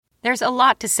There's a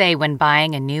lot to say when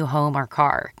buying a new home or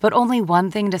car, but only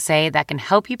one thing to say that can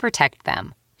help you protect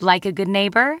them. Like a good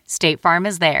neighbor, State Farm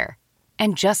is there.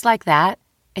 And just like that,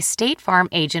 a State Farm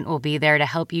agent will be there to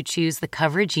help you choose the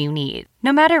coverage you need,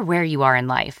 no matter where you are in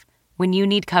life. When you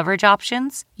need coverage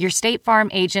options, your State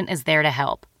Farm agent is there to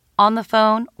help, on the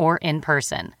phone or in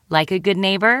person. Like a good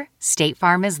neighbor, State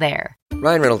Farm is there.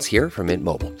 Ryan Reynolds here from Mint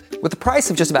Mobile. With the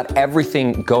price of just about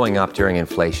everything going up during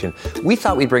inflation, we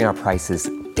thought we'd bring our prices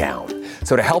down.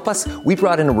 So to help us, we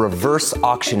brought in a reverse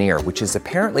auctioneer, which is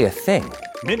apparently a thing.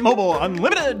 Mint Mobile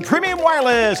Unlimited Premium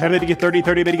Wireless. How to get 30,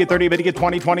 30, bit to get 30, bit to get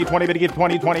 20, 20, 20, bit to get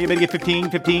 20, 20, bit to get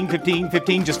 15, 15, 15,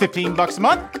 15, just $15 a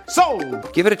month?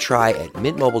 Sold! Give it a try at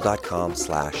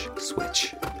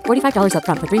mintmobile.com/switch. $45 up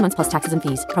front for 3 months plus taxes and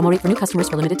fees. Promo rate for new customers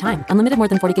for limited time. Unlimited more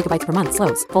than 40 gigabytes per month.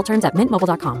 Slows full terms at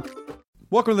mintmobile.com.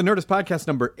 Welcome to the Nerdist Podcast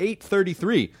number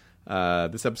 833.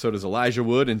 This episode is Elijah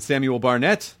Wood and Samuel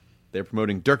Barnett. They're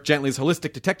promoting Dirk Gently's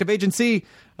Holistic Detective Agency,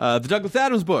 the Douglas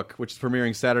Adams book, which is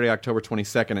premiering Saturday, October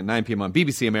 22nd at 9 p.m. on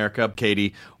BBC America.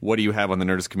 Katie, what do you have on the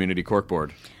Nerdist Community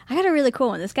Corkboard? I got a really cool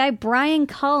one. This guy, Brian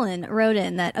Cullen, wrote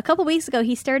in that a couple weeks ago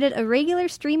he started a regular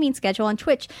streaming schedule on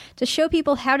Twitch to show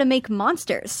people how to make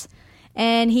monsters.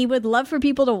 And he would love for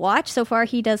people to watch. So far,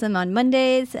 he does them on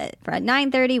Mondays at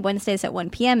 9:30, Wednesdays at 1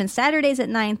 p.m., and Saturdays at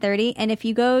 9:30. And if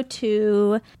you go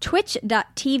to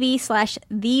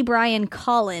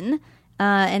twitch.tv/TheBrianCullen,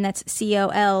 and that's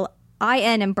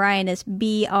COLIN, and Brian is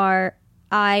BRIAN,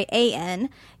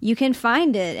 you can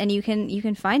find it, and you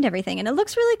can find everything, and it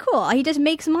looks really cool. He just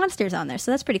makes monsters on there,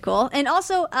 so that's pretty cool. And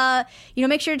also,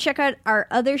 make sure to check out our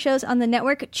other shows on the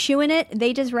network. Chewing It,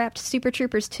 they just wrapped Super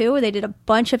Troopers 2. They did a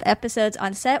bunch of episodes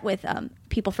on set with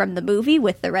people from the movie,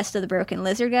 with the rest of the Broken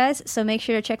Lizard guys, so make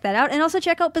sure to check that out. And also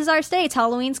check out Bizarre States.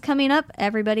 Halloween's coming up.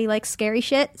 Everybody likes scary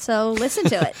shit, so listen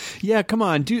to it. Yeah, come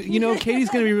on. Katie's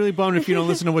going to be really bummed if you don't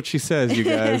listen to what she says, you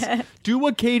guys. Do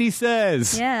what Katie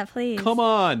says. Yeah, please. Come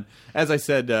on. As I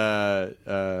said,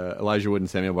 Elijah Wood and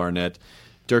Samuel Barnett,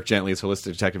 Dirk Gently's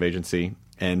Holistic Detective Agency,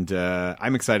 and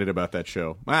I'm excited about that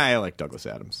show. I like Douglas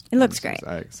Adams. It looks great.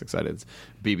 I'm excited. It's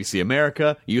BBC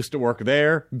America. Used to work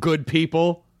there. Good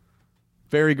people.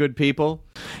 Very good people.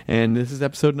 And this is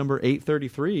episode number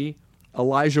 833.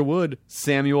 Elijah Wood,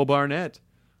 Samuel Barnett,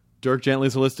 Dirk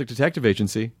Gently's Holistic Detective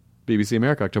Agency, BBC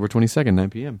America, October 22nd, 9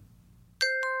 p.m.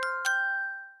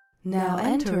 Now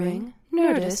entering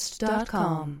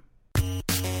Nerdist.com.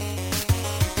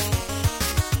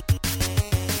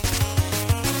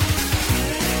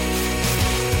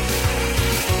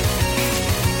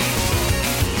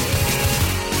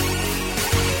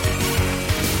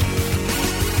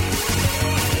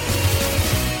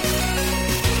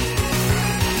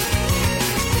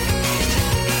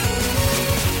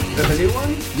 The new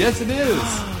one? Yes, it is.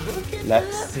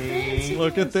 Let's see.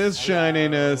 Look at this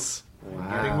shininess.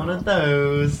 Wow. Getting one of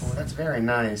those. Oh, that's very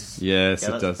nice. Yes, it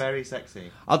does. That's very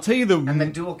sexy. I'll tell you And the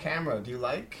dual camera, do you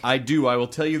like? I do. I will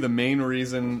tell you the main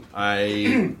reason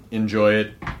I enjoy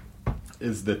it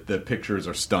is that the pictures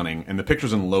are stunning, and the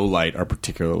pictures in low light are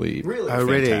particularly really? Oh,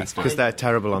 really? fantastic. Because they're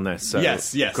terrible on this. So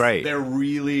yes. Great. They're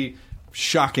really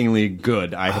shockingly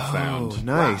good, I have found. Oh,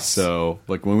 nice. So,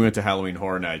 like, when we went to Halloween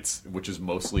Horror Nights, which is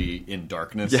mostly in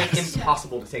darkness. Yes. It's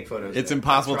impossible to take photos. It's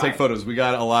impossible to take photos. I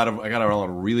got a lot of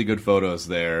really good photos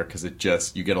there, because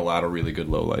you get a lot of really good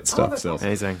low light stuff. So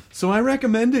amazing. So I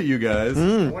recommend it, you guys.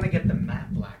 I want to get the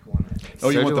matte black one, I think. Oh,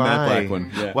 you want the matte I. black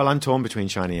one? Yeah. Well, I'm torn between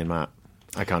shiny and matte.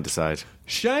 I can't decide.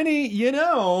 Shiny,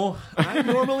 I'm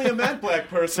normally a matte black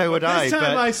person. So would I. This time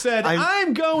but I said,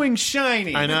 I'm going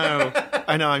shiny. I know.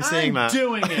 I'm seeing that. I'm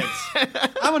doing it.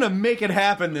 I'm going to make it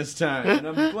happen this time. And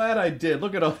I'm glad I did.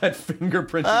 Look at all that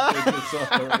fingerprinted goodness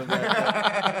all over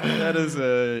that. That is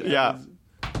a... Yeah.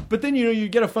 But then, you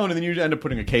get a phone and then you end up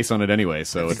putting a case on it anyway,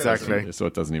 so it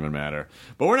doesn't even matter.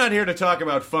 But we're not here to talk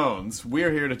about phones.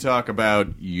 We're here to talk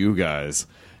about you guys.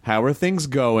 How are things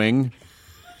going?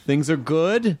 Things are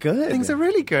good? Good. Things are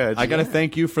really good. I got to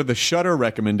thank you for the Shudder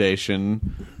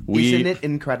recommendation. Isn't it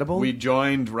incredible? We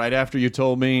joined right after you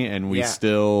told me, and we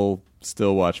still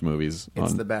watch movies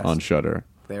on Shudder.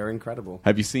 They're incredible.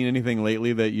 Have you seen anything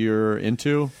lately that you're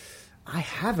into? I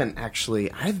haven't,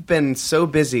 actually. I've been so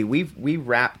busy. We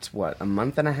wrapped, a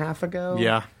month and a half ago?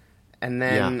 Yeah. And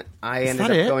then I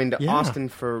ended up going to Austin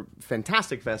for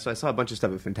Fantastic Fest, so I saw a bunch of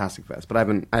stuff at Fantastic Fest, but I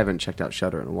haven't checked out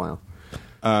Shudder in a while.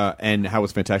 And how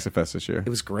was Fantastic Fest this year? It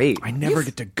was great. I never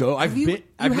get to go. I've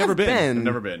never been. I've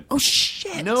never been. Oh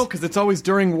shit! No, because it's always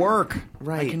during work.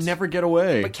 Right. I can never get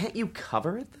away. But can't you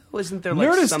cover it though? Isn't there like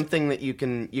Nerdist- something that you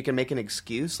can make an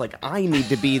excuse? Like I need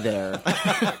to be there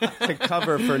to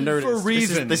cover for Nerdist. For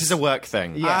reasons. This is a work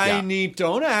thing.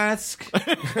 Don't ask.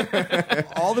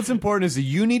 All that's important is that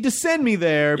you need to send me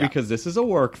there because this is a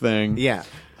work thing. Yeah.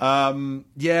 It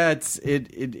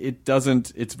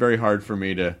doesn't. It's very hard for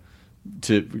me to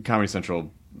Comedy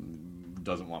Central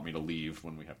doesn't want me to leave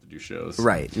when we have to do shows.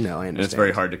 Right. No, I understand. And it's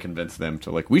very hard to convince them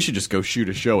to we should just go shoot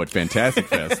a show at Fantastic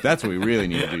Fest. That's what we really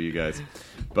need to do, you guys.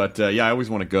 But I always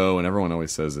want to go, and everyone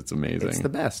always says it's amazing. It's the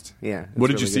best. Yeah.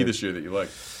 What did you see this year that you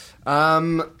liked?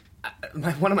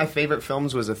 One of my favorite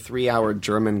films was a 3-hour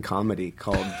German comedy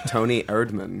called Tony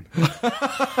Erdmann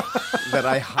that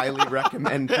I highly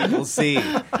recommend people see.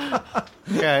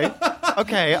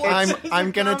 Okay,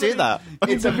 I'm gonna do that.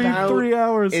 It's about 3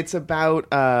 hours. It's about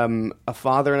a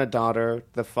father and a daughter.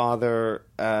 The father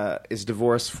is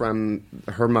divorced from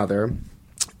her mother.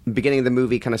 Beginning of the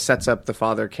movie kind of sets up the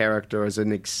father character as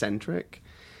an eccentric,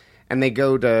 and they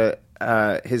go to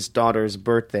his daughter's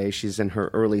birthday. She's in her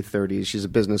early 30s. She's a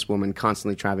businesswoman,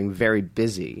 constantly traveling, very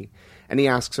busy. And he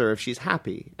asks her if she's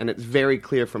happy. And it's very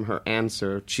clear from her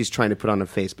answer she's trying to put on a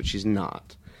face, but she's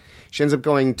not. She ends up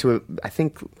going to, I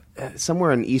think,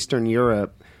 somewhere in Eastern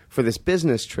Europe for this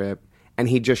business trip, and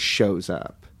he just shows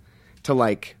up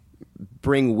to,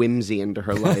 bring whimsy into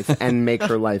her life and make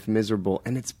her life miserable.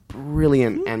 And it's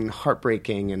brilliant and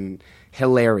heartbreaking and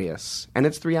hilarious. And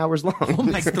it's 3 hours long. Oh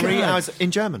my 3 hours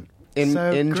in German. In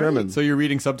great. German. So you're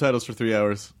reading subtitles for 3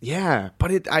 hours? Yeah,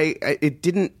 but it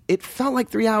didn't. It felt like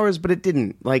 3 hours, but it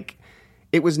didn't.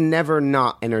 It was never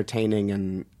not entertaining,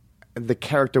 and the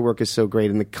character work is so great,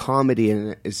 and the comedy in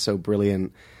it is so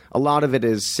brilliant. A lot of it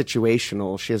is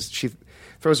situational. She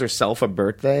throws herself a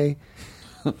birthday,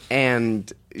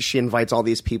 and she invites all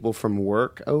these people from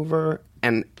work over,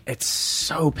 and it's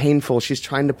so painful. She's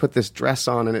trying to put this dress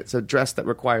on, and it's a dress that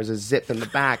requires a zip in the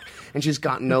back, and she's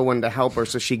got no one to help her,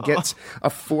 so she gets a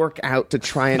fork out to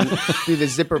try and do the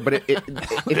zipper, but it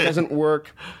doesn't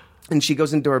work. And she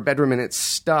goes into her bedroom, and it's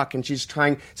stuck, and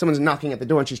someone's knocking at the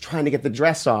door, and she's trying to get the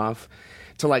dress off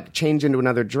to, change into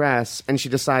another dress, and she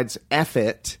decides, F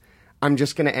it, I'm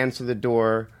just going to answer the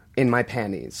door in my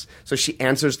panties. So she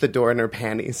answers the door in her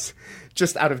panties,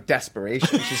 just out of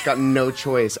desperation. She's got no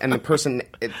choice, and the person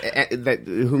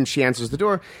whom she answers the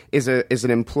door is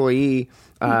an employee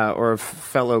or a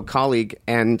fellow colleague,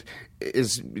 and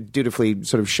is dutifully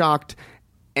sort of shocked.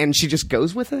 And she just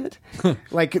goes with it,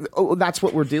 that's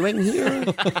what we're doing here.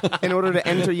 In order to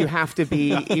enter, you have to be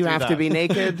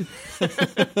naked,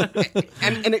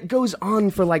 and it goes on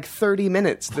for 30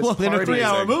 minutes. This in a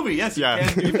 3-hour movie, yes,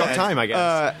 You've got time, I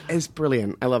guess. It's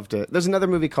brilliant. I loved it. There's another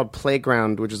movie called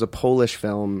Playground, which is a Polish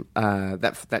film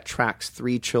that tracks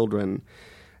 3 children,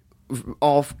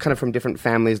 all kind of from different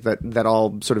families that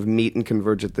all sort of meet and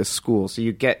converge at this school. So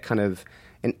you get kind of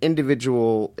an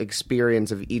individual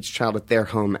experience of each child at their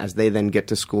home as they then get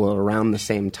to school around the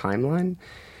same timeline.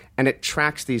 And it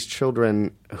tracks these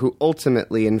children who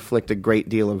ultimately inflict a great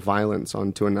deal of violence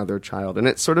onto another child. And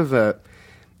it's sort of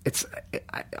it's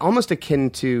almost akin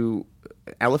to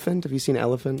Elephant. Have you seen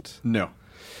Elephant? No.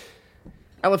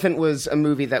 Elephant was a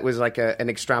movie that was an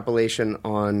extrapolation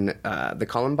on the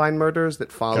Columbine murders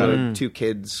that followed 2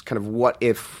 kids. Kind of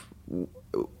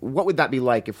what would that be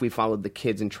like if we followed the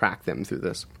kids and tracked them through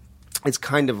this? It's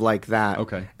kind of like that.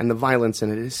 Okay. And the violence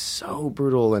in it is so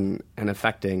brutal and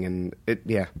affecting. And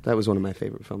that was one of my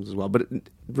favorite films as well. But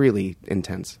really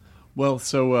intense. Well,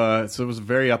 so it was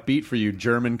very upbeat for you,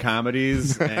 German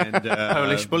comedies and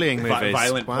Polish bullying movies.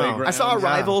 Violent playgrounds. I saw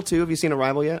Arrival too. Have you seen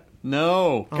Arrival yet?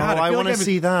 No. God, I want to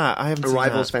see that. I haven't seen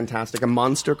Arrival's that. fantastic. A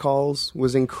Monster Calls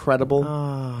was incredible.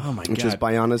 Oh my God. Which is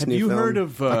Bayana's new film. Have you heard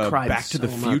of Back to the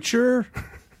Future?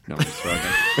 No, I'm just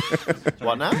fucking.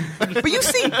 What now? But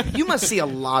you must see a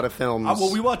lot of films.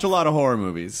 Well, we watch a lot of horror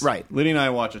movies. Right. Liddy and I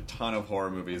watch a ton of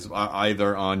horror movies,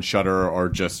 either on Shudder or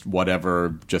just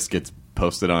whatever just gets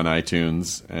posted on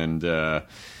iTunes. And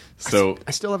so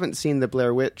I still haven't seen the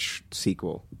Blair Witch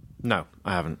sequel. No,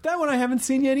 I haven't. That one I haven't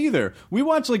seen yet either. We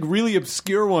watch really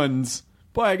obscure ones.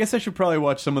 Boy, I guess I should probably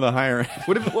watch some of the higher.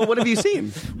 What have you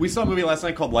seen? We saw a movie last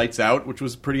night called Lights Out, which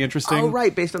was pretty interesting. Oh,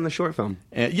 right, based on the short film.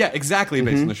 Yeah, exactly,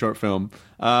 based on the short film.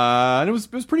 And it was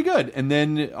pretty good. And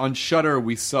then on Shudder,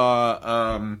 we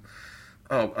saw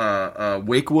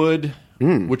Wakewood,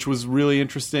 which was really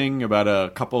interesting, about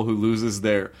a couple who loses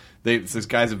this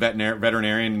guy's a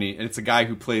veterinarian, and it's a guy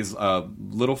who plays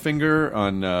Littlefinger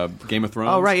on Game of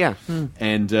Thrones. Oh, right, yeah.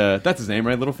 And that's his name,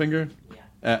 right? Littlefinger?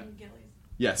 Yeah.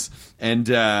 Yes, and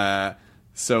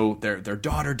so their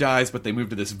daughter dies, but they move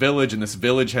to this village, and this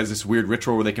village has this weird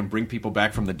ritual where they can bring people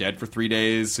back from the dead for 3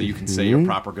 days, so you can say your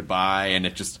proper goodbye, and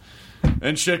it just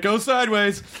and shit goes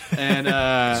sideways. And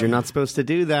You're not supposed to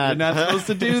do that. you're not supposed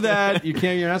to do that. You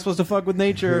can't. You're not supposed to fuck with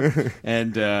nature.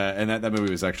 And that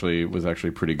movie was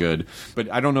actually pretty good.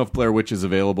 But I don't know if Blair Witch is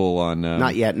available on.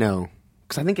 Not yet, no.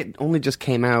 Because I think it only just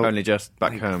came out. Only just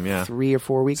back home, yeah. 3 or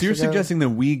 4 weeks So you're ago. suggesting that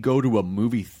we go to a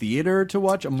movie theater to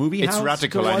watch a movie It's house?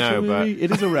 radical, to I watch know, a movie?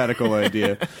 It is a radical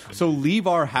idea. So leave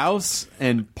our house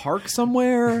and park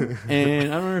somewhere? And I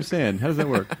don't understand. How does that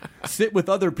work? Sit with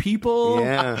other people?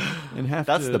 Yeah. And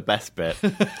That's the best bit.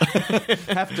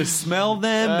 have to smell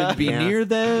them and be Yeah. near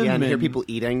them? Yeah, and hear people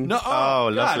eating. No, Oh,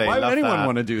 God, lovely. Why would Love anyone that.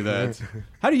 want to do that?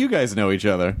 How do you guys know each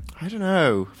other? I don't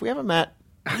know. Have we ever met?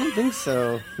 I don't think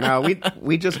so. No,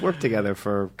 we just worked together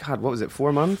for, God, what was it,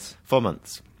 4 months? 4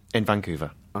 months in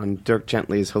Vancouver. On Dirk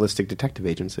Gently's Holistic Detective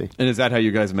Agency. And is that how you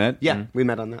guys met? Yeah, we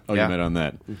met on that. Oh, Yeah. you met on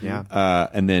that. Yeah.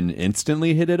 And then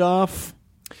instantly hit it off?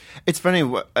 It's funny.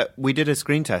 We did a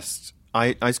screen test.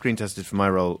 I screen tested for my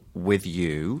role with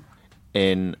you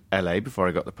in LA before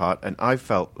I got the part, and I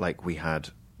felt like we had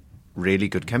really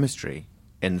good chemistry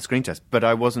in the screen test. But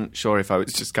I wasn't sure if I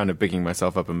was just kind of bigging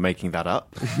myself up and making that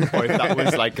up, or if that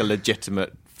was like a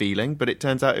legitimate feeling. But it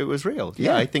turns out it was real.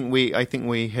 Yeah, I think we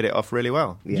hit it off really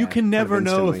well. Yeah, you can kind never of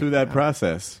know instantly. through that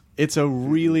process. It's a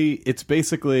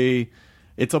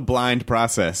blind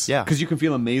process. Yeah. Because you can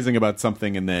feel amazing about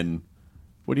something and then,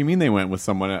 what do you mean they went with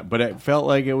someone else? But it felt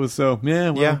like it was so,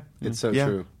 Yeah. It's so Yeah.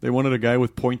 true. they wanted a guy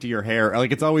with pointier hair.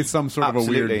 Like, it's always some sort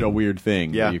Absolutely. of a weird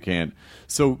thing Yeah. that you can't.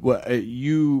 So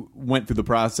you went through the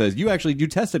process. You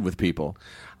tested with people.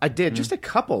 I did. Just a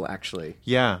couple, actually.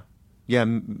 Yeah.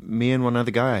 Me and one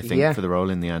other guy, I think, Yeah. for the role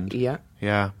in the end. Yeah.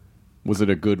 Yeah. Was it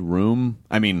a good room?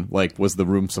 I mean, like, was the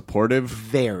room supportive?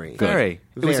 Very. Very.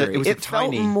 It was Very. a It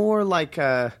tiny. felt more like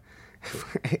a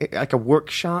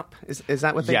workshop. Is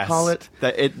that what they Yes. call it?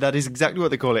 That is exactly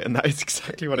what they call it, and that is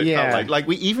exactly what it Yeah. felt like. Like,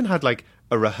 we even had, like,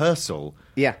 a rehearsal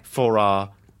Yeah. for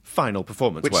our final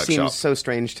performance Which workshop. seems so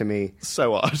strange to me.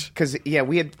 So odd. Because,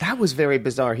 that was very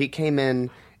bizarre. He came in,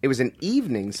 it was an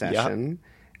evening session,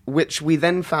 which we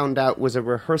then found out was a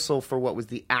rehearsal for what was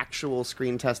the actual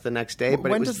screen test the next day, but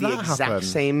When it was does the that exact happen?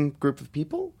 same group of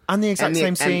people. And the exact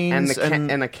same scenes,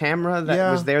 and a camera that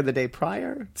Yeah. was there the day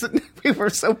prior. So we were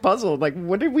so puzzled. Like,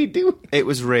 what did we do? It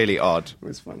was really odd. It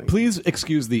was funny. Please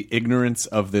excuse the ignorance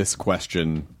of this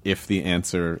question if the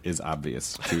answer is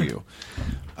obvious to you.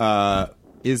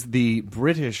 Is the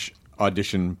British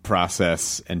audition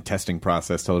process and testing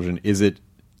process television, is it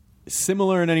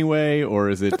similar in any way, or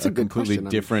is it That's a good completely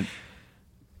question. different?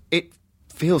 It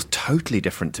feels totally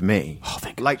different to me. Oh,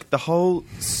 thank Like the whole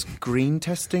screen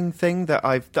testing thing that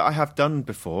I have done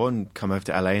before and come over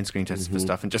to LA and screen tested for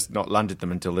stuff and just not landed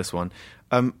them until this one.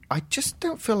 I just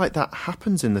don't feel like that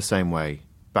happens in the same way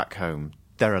back home.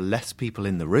 There are less people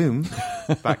in the room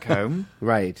back home.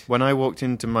 Right. When I walked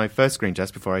into my first screen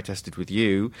test before I tested with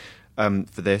you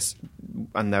for this,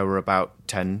 and there were about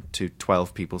 10 to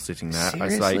 12 people sitting there, I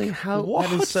was Seriously? like, How what?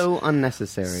 that is so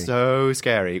unnecessary. So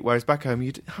scary. Whereas back home,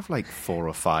 you'd have like 4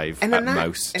 or 5 at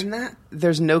most. And that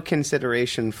there's no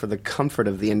consideration for the comfort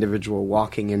of the individual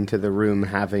walking into the room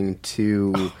having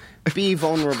to be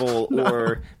vulnerable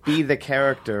or be the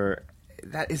character.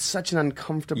 That is such an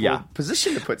uncomfortable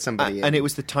position to put somebody in. And it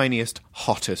was the tiniest,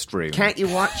 hottest room. Can't the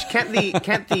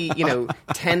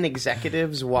 10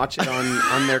 executives watch it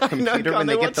on their computer can't when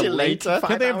they they get watch the it link? later? 5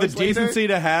 Can they have the hours later? decency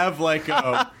to have like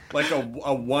a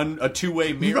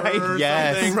two-way mirror? Or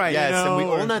Yes, something, right, yes, you know, and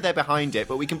we all or- know they're behind it,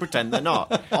 but we can pretend they're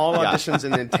not. All auditions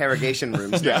in interrogation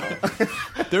rooms now.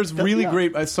 There's really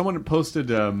great. Someone posted.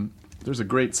 There's a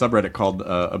great subreddit called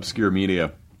Obscure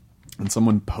Media, and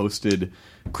someone posted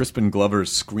Crispin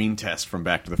Glover's screen test from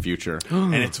Back to the Future,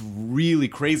 and it's really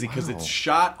crazy because it's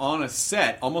shot on a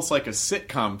set, almost like a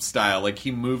sitcom style. Like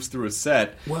he moves through a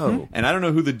set. Whoa. And I don't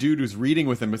know who the dude who's reading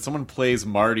with him, but someone plays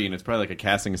Marty, and it's probably like a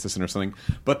casting assistant or something.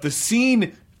 But the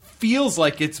scene feels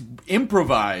like it's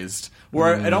improvised,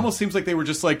 where it almost seems like they were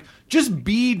just like, just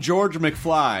be George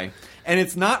McFly. And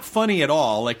it's not funny at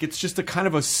all. Like, it's just a kind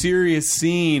of a serious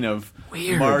scene of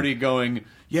Marty going,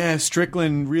 yeah,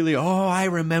 Strickland really, I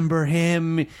remember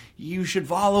him. You should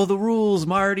follow the rules,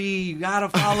 Marty. You gotta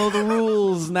follow the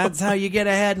rules. And that's how you get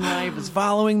ahead in life, is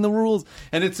following the rules.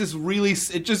 And it's this really,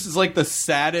 it just is like the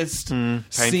saddest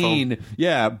scene.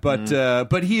 Yeah,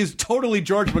 but he is totally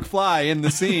George McFly in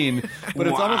the scene. But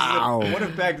it's almost like, what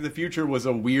if Back to the Future was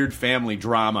a weird family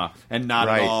drama and not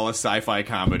at all a sci-fi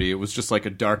comedy? It was just like a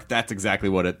dark, that's exactly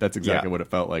what it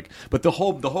felt like. But the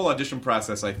whole audition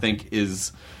process, I think,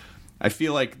 is I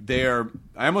feel like I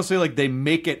almost feel like they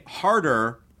make it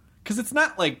harder because it's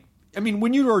not like, I mean,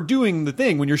 when you are doing the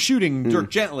thing, when you're shooting Dirk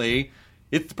Gently,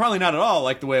 it's probably not at all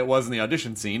like the way it was in the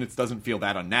audition scene. It doesn't feel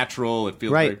that unnatural. It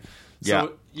feels Right.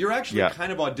 So you're actually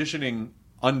kind of auditioning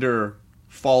under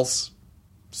false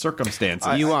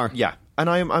circumstances. You are. Yeah. And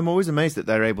I'm always amazed that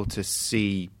they're able to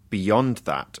see beyond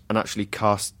that and actually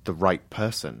cast the right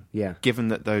person. Yeah. Given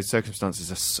that those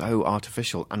circumstances are so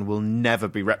artificial and will never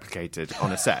be replicated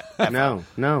on a set. ever.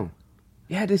 No.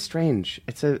 Yeah, it is strange.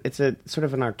 It's a sort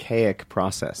of an archaic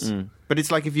process. But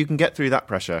it's like if you can get through that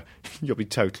pressure, you'll be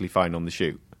totally fine on the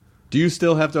shoot. Do you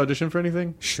still have to audition for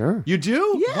anything? Sure. You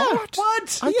do? Yeah.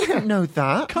 What? I didn't know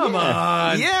that. Come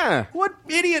on. Yeah. What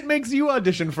idiot makes you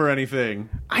audition for anything?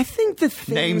 I think the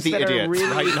things Name the that idiots are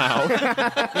really right now.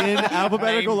 In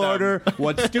alphabetical Name them. order,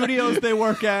 what studios they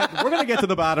work at. We're going to get to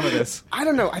the bottom of this. I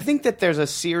don't know. I think that there's a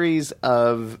series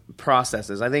of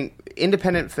processes. I think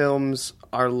independent films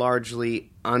are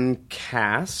largely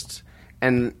uncast,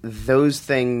 and those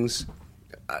things.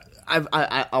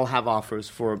 I'll have offers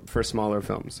for smaller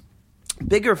films.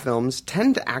 Bigger films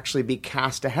tend to actually be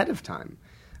cast ahead of time.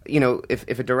 You know,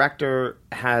 if a director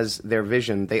has their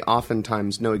vision, they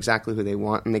oftentimes know exactly who they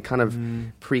want, and they kind of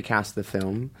precast the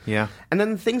film. Yeah. And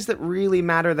then the things that really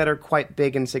matter that are quite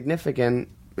big and significant,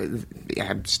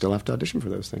 I still have to audition for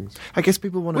those things. I guess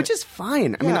people want to... Which is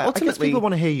fine. I Yeah, mean, I guess ultimately... people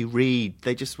want to hear you read.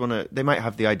 They just want to... They might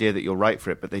have the idea that you're right for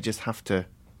it, but they just have to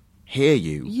hear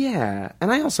you. Yeah,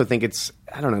 and I also think it's,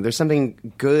 I don't know, there's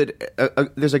something good,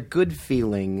 there's a good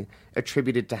feeling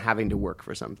attributed to having to work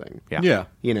for something. Yeah.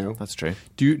 You know? That's true.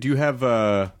 Do you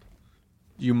have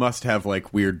you must have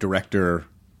like weird director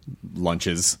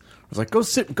lunches. I was like,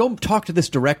 go talk to this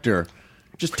director.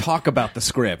 Just talk about the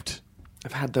script.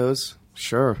 I've had those,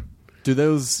 sure. Do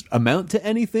those amount to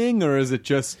anything, or is it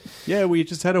just, we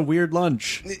just had a weird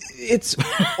lunch? They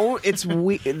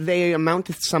amount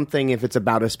to something if it's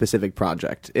about a specific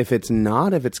project. If it's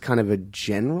not, if it's kind of a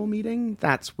general meeting,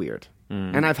 that's weird.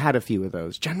 And I've had a few of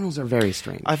those. Generals are very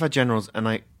strange. I've had generals, and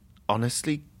I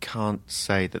honestly can't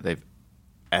say that they've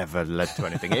ever led to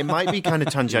anything. It might be kind of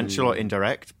tangential or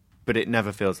indirect, but it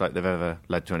never feels like they've ever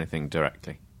led to anything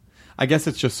directly. I guess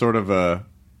it's just sort of a...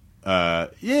 I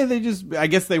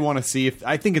guess they want to see if...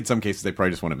 I think in some cases they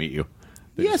probably just want to meet you.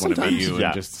 They just want to meet sometimes. you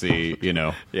and just see, you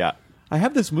know... Yeah. I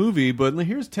have this movie, but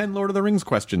here's 10 Lord of the Rings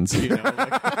questions. You know,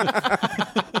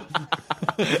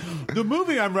 the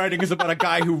movie I'm writing is about a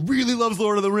guy who really loves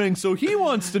Lord of the Rings, so he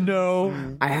wants to know...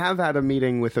 I have had a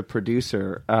meeting with a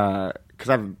producer, because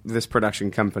I have this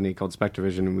production company called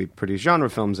Spectrovision, and we produce genre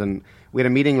films, and we had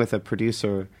a meeting with a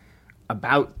producer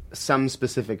about some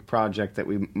specific project that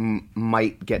we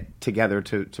might get together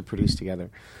to produce together.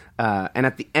 And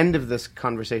at the end of this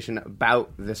conversation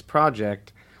about this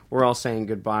project, we're all saying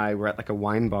goodbye. We're at like a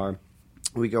wine bar.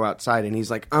 We go outside, and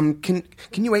he's like, can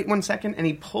you wait 1 second? And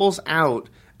he pulls out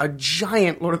a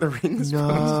giant Lord of the Rings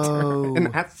poster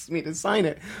and asks me to sign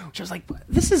it. Which I was like,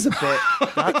 this is a bit...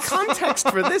 the context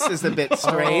for this is a bit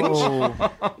strange.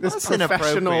 This That's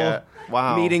professional inappropriate.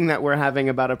 Wow. meeting that we're having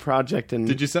about a project. And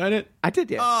Did you sign it? I did,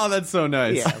 yeah. Oh, that's so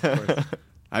nice. Yeah, of course.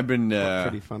 I've been...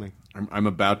 Pretty funny. I'm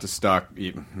about to stalk...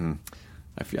 I'm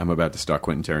about to stalk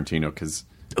Quentin Tarantino because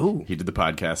he did the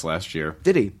podcast last year.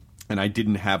 Did he? And I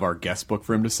didn't have our guest book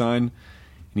for him to sign.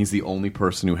 And he's the only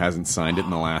person who hasn't signed it in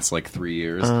the last 3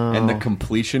 years. And the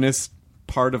completionist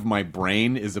part of my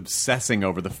brain is obsessing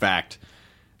over the fact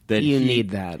that You he need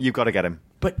that. You've got to get him.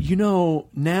 But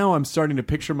now I'm starting to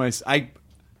picture I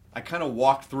kind of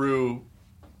walked through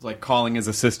calling his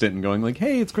assistant and going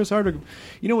hey, it's Chris Hardwick.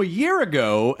 A year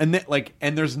ago, and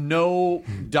there's no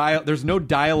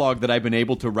dialogue that I've been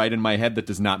able to write in my head that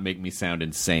does not make me sound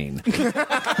insane.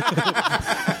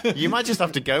 You might just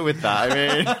have to go with that. I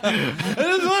mean, I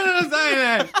just wanted to say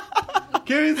that.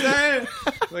 Can we say it?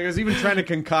 I was even trying to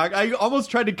concoct. I almost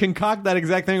tried to concoct that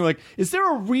exact thing. Is there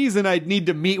a reason I'd need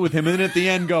to meet with him? And then at the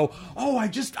end, go,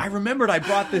 I remembered I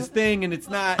brought this thing, and it's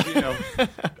not.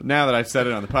 Now that I've said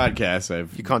it on the podcast,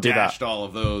 I've can't do that. dashed all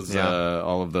of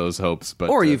those hopes. But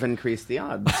Or you've increased the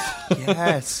odds.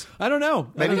 yes. I don't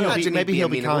know. Maybe he'll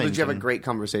be kind. Did you have a great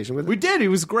conversation with him? We did. He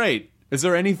was great. Is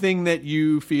there anything that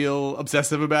you feel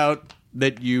obsessive about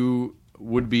that you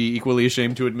would be equally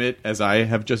ashamed to admit, as I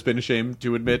have just been ashamed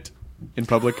to admit in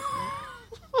public?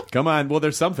 Come on. Well,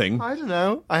 there's something. I don't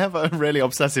know. I have a really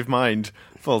obsessive mind,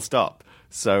 full stop.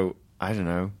 So, I don't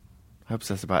know. I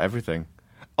obsess about everything.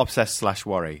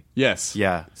 Obsess/worry. Yes.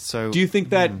 Yeah. So, Do you think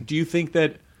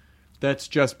that that's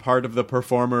just part of the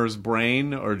performer's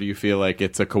brain, or do you feel like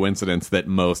it's a coincidence that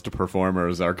most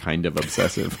performers are kind of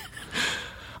obsessive?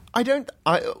 I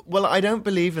don't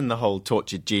believe in the whole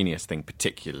tortured genius thing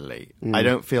particularly. I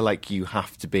don't feel like you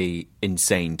have to be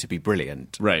insane to be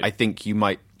brilliant. Right. I think you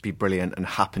might be brilliant and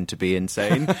happen to be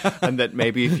insane, and that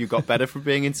maybe if you got better from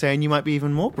being insane, you might be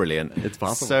even more brilliant. It's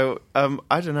possible. So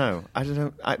I don't know.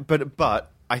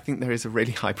 But I think there is a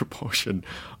really high proportion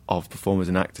of performers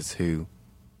and actors who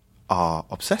are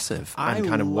obsessive and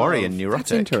kind of worry and neurotic.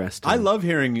 That's interesting. I love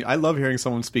hearing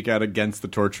someone speak out against the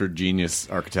tortured genius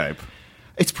archetype.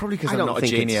 It's probably because I I'm don't not a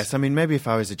think genius. it's- I mean, maybe if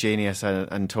I was a genius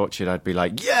and tortured, I'd be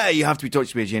like, yeah, you have to be tortured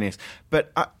to be a genius.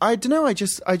 But I don't know. I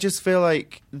just feel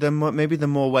like the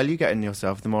more well you get in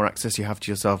yourself, the more access you have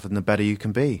to yourself, and the better you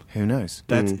can be. Who knows?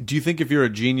 Do you think if you're a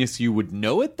genius, you would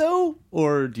know it though,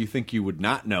 or do you think you would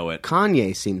not know it?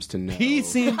 Kanye seems to know. He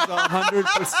seems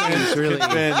 100% really-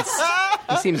 convinced.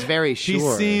 He seems very He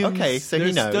sure. seems Okay, so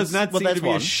he knows. Does not Well, seem to there's be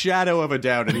a one. shadow of a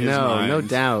doubt in his mind. no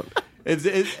doubt.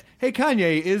 Hey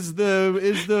Kanye, is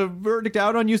the verdict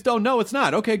out on you still? No, it's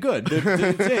not. Okay, good. It's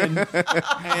in,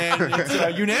 and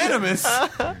it's unanimous.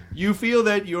 You feel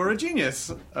that you're a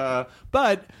genius,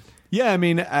 but yeah, I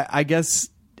mean, I guess.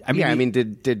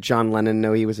 Did John Lennon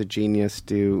know he was a genius?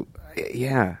 Did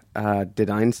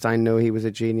Einstein know he was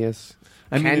a genius?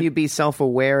 Can you be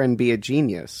self-aware and be a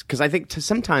genius? Because I think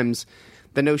sometimes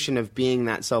the notion of being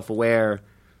that self-aware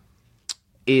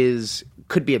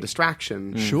could be a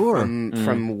distraction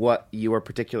from what your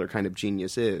particular kind of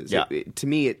genius is. Yeah. To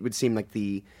me, it would seem like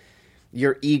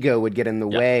your ego would get in the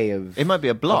way of It might be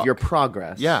a block. of your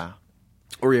progress. Yeah.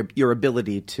 Or your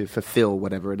ability to fulfill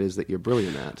whatever it is that you're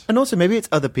brilliant at. And also, maybe it's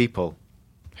other people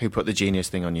who put the genius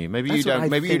thing on you. Maybe That's you what don't. I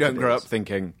Maybe you think don't it grow is. up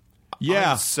thinking,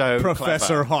 Yeah, I'm so Professor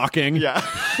clever. Hawking. Yeah.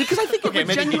 Because I think Okay,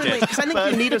 maybe he did. because I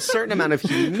think you need a certain amount of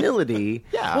humility.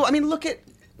 Yeah. Well, I mean,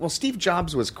 Steve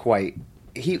Jobs was quite.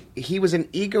 He was an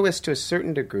egoist to a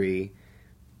certain degree,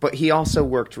 but he also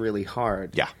worked really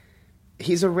hard. Yeah.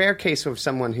 He's a rare case of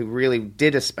someone who really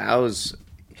did espouse.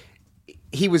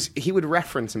 He would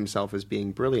reference himself as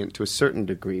being brilliant to a certain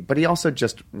degree, but he also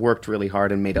just worked really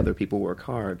hard and made other people work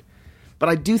hard. But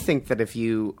I do think that if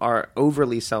you are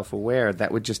overly self-aware,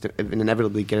 that would just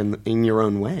inevitably get in your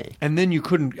own way. And then you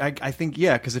couldn't. I think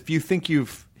because if you think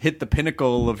you've hit the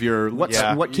pinnacle of your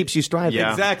What keeps you striving?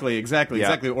 Yeah.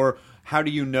 Exactly. Or how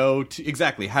do you know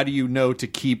to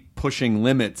keep pushing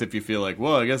limits if you feel like,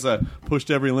 well, I guess I pushed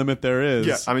every limit there is.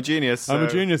 Yeah, I'm a genius. I'm a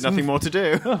so genius. Nothing more to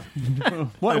do.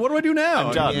 What do I do now?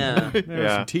 I'm done. Yeah.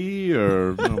 Have some tea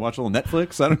or watch a little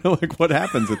Netflix. I don't know, what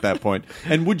happens at that point.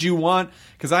 And would you want?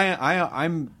 Because I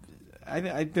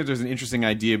think there's an interesting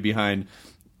idea behind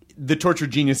the tortured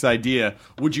genius idea.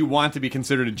 Would you want to be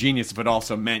considered a genius if it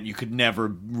also meant you could never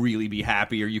really be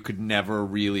happy, or you could never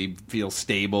really feel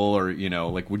stable, or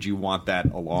would you want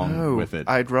that along with it?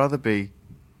 I'd rather be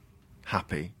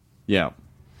happy Yeah.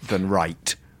 than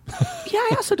right. Yeah,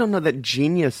 I also don't know that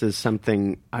genius is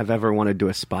something I've ever wanted to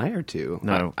aspire to.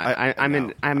 No. I'm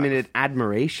in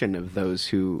admiration of those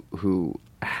who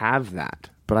have that,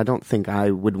 but I don't think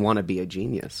I would want to be a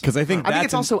genius. 'Cause I think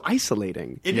it's also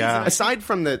isolating. It Yeah. is. Aside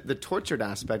from the tortured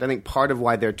aspect, I think part of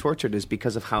why they're tortured is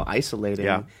because of how isolating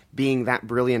Yeah. being that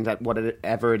brilliant at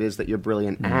whatever it is that you're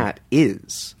brilliant at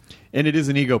is. And it is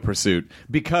an ego pursuit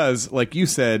because, like you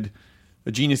said,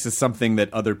 a genius is something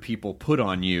that other people put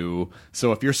on you.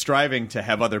 So if you're striving to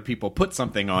have other people put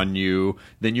something on you,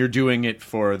 then you're doing it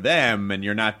for them, and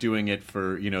you're not doing it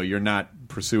for, you're not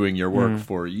pursuing your work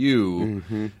for you.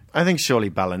 I think surely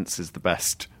balance is the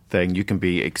best thing. You can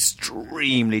be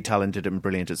extremely talented and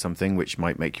brilliant at something, which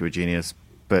might make you a genius,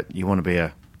 but you want to be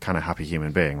a kind of happy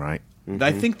human being, right?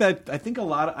 I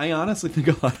honestly think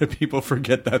a lot of people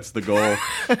forget that's the goal.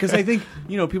 Because I think,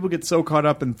 people get so caught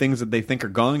up in things that they think are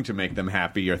going to make them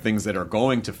happy, or things that are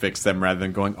going to fix them, rather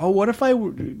than going, oh, what if I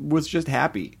was just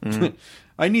happy?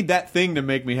 I need that thing to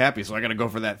make me happy, so I got to go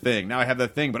for that thing. Now I have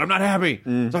that thing, but I'm not happy,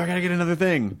 so I got to get another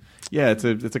thing. Yeah, it's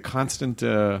a constant.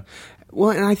 Well,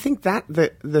 and I think that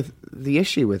the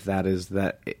issue with that is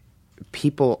that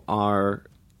people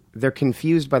they're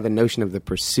confused by the notion of the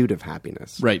pursuit of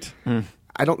happiness. Right.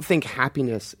 I don't think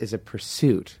happiness is a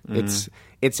pursuit. It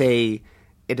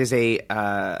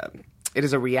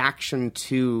is a reaction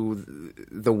to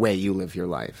the way you live your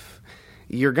life.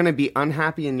 You're going to be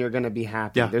unhappy and you're going to be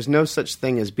happy. Yeah. There's no such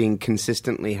thing as being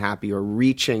consistently happy or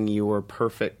reaching your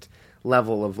perfect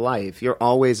level of life. You're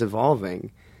always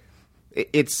evolving.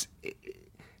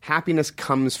 Happiness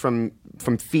comes from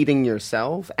feeding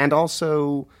yourself and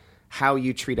also how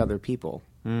you treat other people.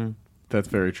 That's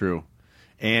very true.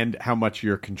 And how much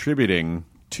you're contributing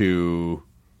to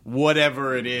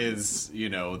whatever it is,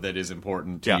 that is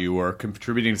important to you, or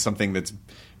contributing to something that's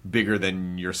bigger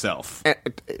than yourself.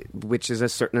 Which is a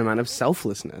certain amount of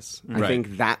selflessness. I Right.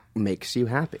 think that makes you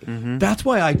happy. That's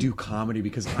why I do comedy,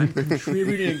 because I'm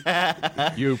contributing.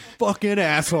 You fucking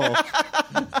asshole.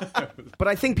 But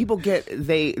I think people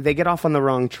get off on the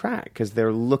wrong track because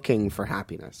they're looking for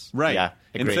happiness. Right. Yeah,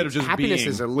 agreed. Instead of just Happiness being.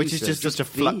 is Which is just a be.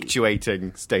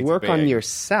 fluctuating state Work of on being.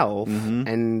 yourself,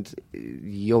 and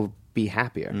you'll be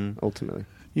happier ultimately.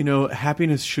 You know,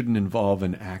 happiness shouldn't involve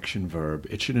an action verb.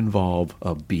 It should involve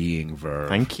a being verb.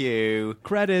 Thank you.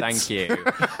 Credits. Thank you.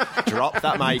 Drop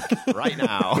that mic right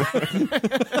now.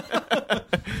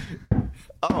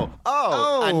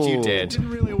 Oh, and you did. Didn't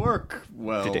really work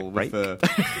well. Did it with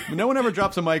break? no one ever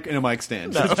drops a mic in a mic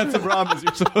stand. That's the problem. Is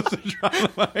you're supposed to drop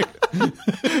a mic.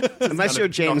 Unless you're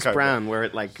James knock over. Brown, where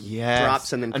it Yes.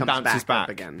 drops and then comes bounces back up back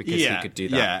again. because he could do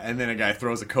that. Yeah, and then a guy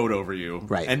throws a coat over you.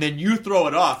 Right. And then you throw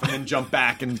it off and then jump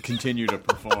back and continue to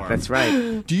perform. That's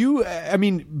right. Do you, I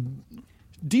mean,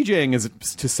 DJing is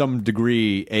to some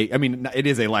degree it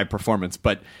is a live performance,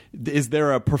 but is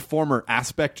there a performer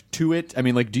aspect to it? I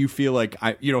mean, like, do you feel like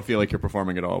you don't feel like you're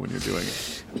performing at all when you're doing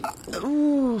it?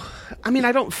 I mean,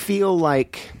 I don't feel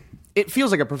like it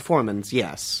feels like a performance.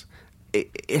 Yes,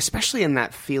 especially in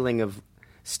that feeling of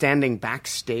standing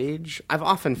backstage. I've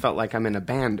often felt like I'm in a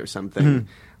band or something.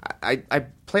 I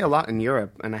play a lot in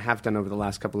Europe, and I have done over the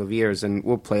last couple of years, and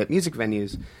we'll play at music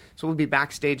venues. So we'll be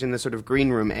backstage in the sort of green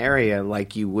room area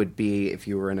like you would be if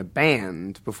you were in a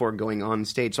band before going on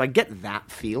stage. So I get that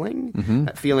feeling,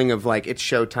 that feeling of like, it's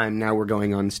showtime, now we're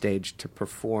going on stage to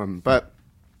perform. But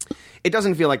it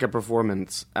doesn't feel like a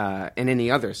performance in any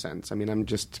other sense. I mean, I'm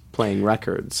just playing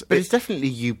records. But it's definitely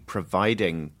you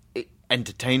providing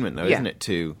entertainment, though, Yeah. isn't it,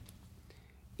 to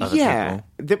other Yeah,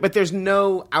 people? but there's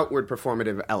no outward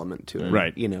performative element to it.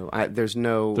 Right. You know, there's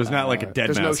no... There's not like a dead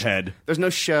there's mouse no, head. There's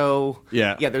no show.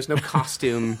 Yeah. Yeah, there's no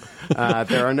costume.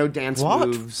 There are no dance What?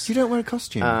 moves. You don't wear a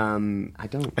costume? I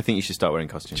don't. I think you should start wearing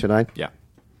costumes. Should I? Yeah.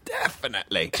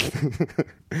 Definitely.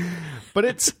 But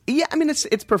it's... Yeah, I mean, it's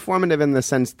performative in the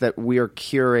sense that we're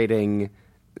curating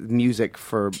music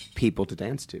for people to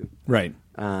dance to. Right.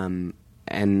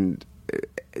 And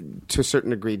to a certain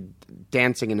degree,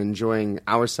 dancing and enjoying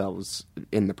ourselves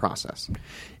in the process.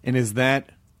 And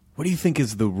what do you think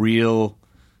is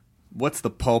what's the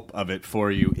pulp of it for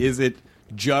you? Is it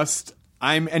just,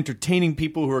 I'm entertaining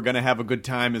people who are going to have a good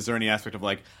time? Is there any aspect of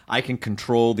like, I can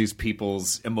control these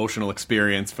people's emotional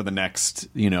experience for the next,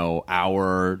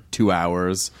 hour, 2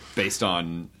 hours based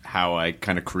on how I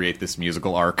kind of create this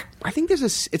musical arc? I think it's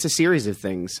a series of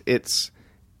things.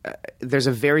 There's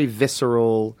a very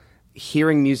visceral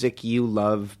hearing music you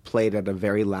love played at a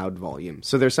very loud volume.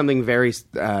 So there's something very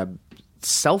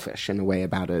selfish in a way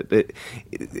about it.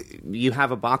 You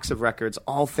have a box of records,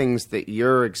 all things that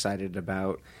you're excited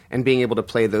about, and being able to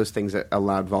play those things at a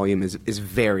loud volume is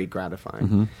very gratifying.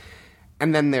 Mm-hmm.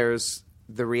 And then there's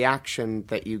the reaction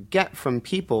that you get from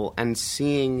people and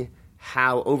seeing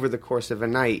how over the course of a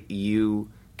night you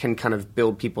can kind of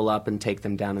build people up and take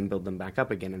them down and build them back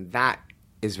up again. And that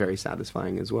is very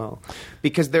satisfying as well,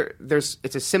 because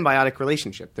it's a symbiotic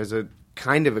relationship. There's a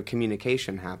kind of a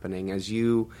communication happening as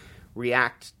you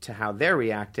react to how they're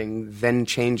reacting, then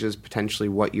changes potentially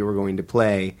what you were going to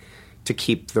play to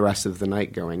keep the rest of the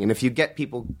night going. And if you get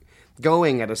people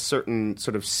going at a certain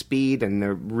sort of speed and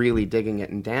they're really digging it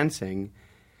and dancing,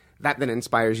 that then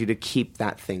inspires you to keep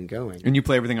that thing going. And you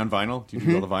play everything on vinyl? Do you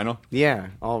do all the vinyl? Yeah,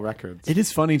 all records. It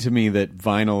is funny to me that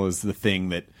vinyl is the thing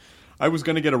that I was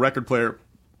going to get a record player.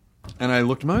 And I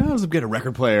looked, I was get a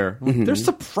record player. They're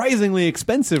surprisingly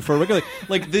expensive for a regular.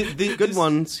 Like the Good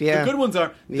ones, yeah. The good ones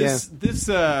are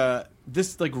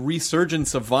this like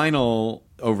resurgence of vinyl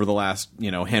over the last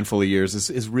handful of years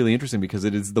is really interesting because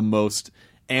it is the most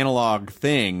analog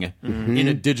thing in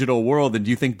a digital world. And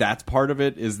do you think that's part of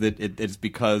it? Is that it's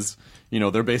because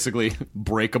they're basically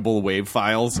breakable wave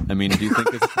files? I mean, do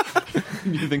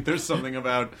you think there's something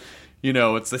about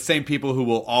it's the same people who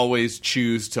will always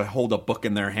choose to hold a book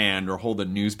in their hand or hold a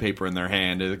newspaper in their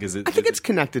hand? I think it's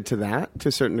connected to that to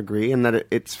a certain degree, and that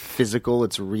it's physical,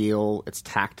 it's real, it's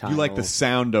tactile. You like the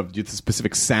sound of the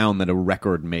specific sound that a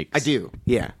record makes. I do.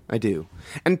 Yeah, I do.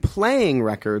 And playing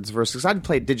records versus I'd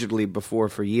played digitally before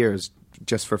for years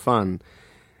just for fun.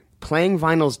 Playing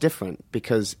vinyl's different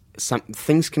because some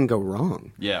things can go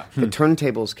wrong. Yeah. The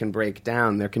turntables can break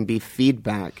down. There can be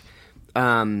feedback.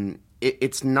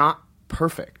 It's not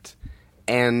perfect.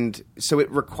 And so it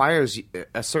requires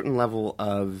a certain level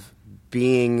of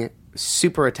being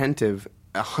super attentive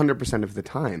 100% of the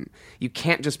time. You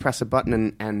can't just press a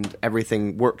button and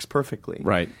everything works perfectly.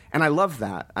 Right. And I love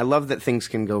that. I love that things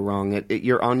can go wrong.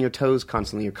 You're on your toes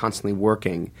constantly. You're constantly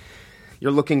working.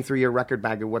 you're looking through your record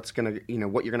bag of what's gonna,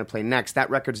 what you're gonna play next. That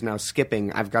record's now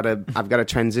skipping. I've got to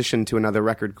transition to another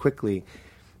record quickly.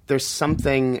 There's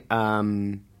something.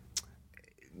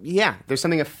 There's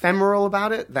something ephemeral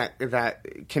about it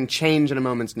that can change at a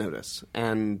moment's notice,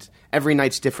 and every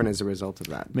night's different as a result of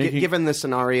that. Given the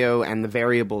scenario and the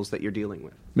variables that you're dealing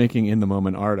with. Making in the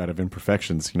moment art out of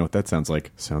imperfections. You know what that sounds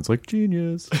like? Sounds like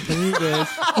genius. Oh,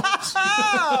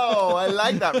 I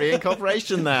like that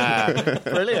reincorporation there.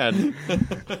 Brilliant.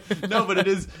 No, but it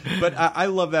is. But I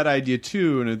love that idea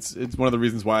too, and it's one of the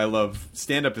reasons why I love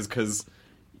stand-up is because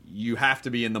you have to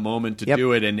be in the moment to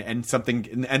do it, and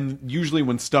something, and usually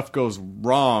when stuff goes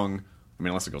wrong, I mean,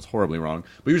 unless it goes horribly wrong,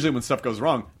 but usually when stuff goes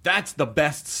wrong, that's the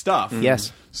best stuff.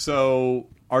 Yes. So,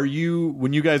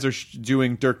 when you guys are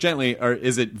doing Dirk Gently,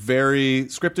 is it very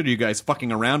scripted? Are you guys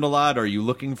fucking around a lot? Are you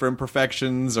looking for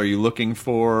imperfections? Are you looking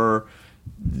for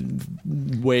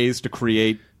ways to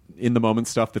create in the moment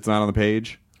stuff that's not on the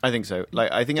page? I think so.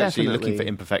 I think actually Definitely. looking for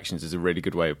imperfections is a really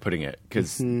good way of putting it,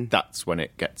 because that's when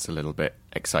it gets a little bit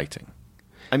exciting.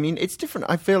 I mean, it's different.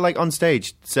 I feel like on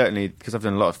stage, certainly, because I've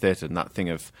done a lot of theatre, and that thing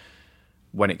of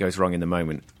when it goes wrong in the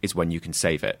moment is when you can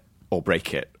save it or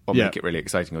break it or make it really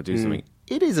exciting or do something.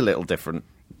 It is a little different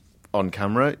on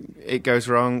camera. It goes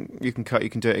wrong, you can cut,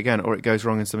 you can do it again, or it goes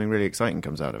wrong and something really exciting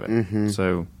comes out of it.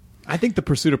 So I think the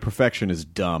pursuit of perfection is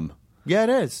dumb. Yeah, it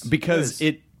is. Because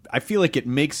I feel like it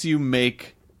makes you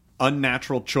make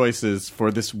unnatural choices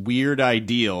for this weird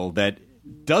ideal that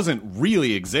doesn't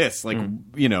really exist. Like, and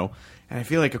I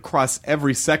feel like across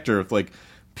every sector of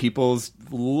people's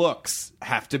looks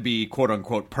have to be quote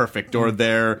unquote perfect, or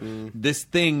this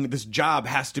job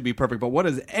has to be perfect. But what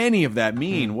does any of that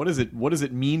mean? What does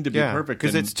it mean to be perfect?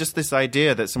 Because it's just this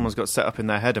idea that someone's got set up in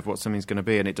their head of what something's going to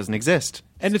be, and it doesn't exist.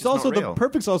 And it's also the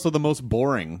perfect's also the most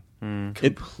boring.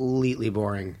 Completely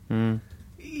boring.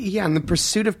 Yeah, and the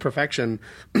pursuit of perfection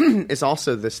is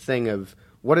also this thing of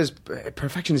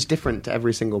perfection is different to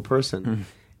every single person.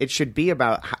 It should be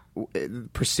about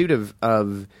pursuit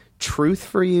of truth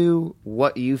for you,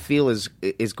 what you feel is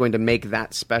going to make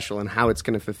that special, and how it's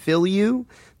going to fulfill you.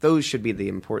 Those should be the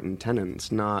important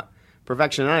tenets, not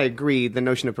perfection. And I agree, the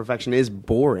notion of perfection is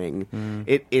boring.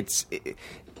 It's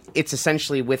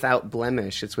essentially without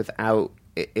blemish. It's without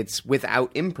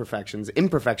imperfections.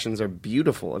 Imperfections are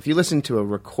beautiful. If you listen to a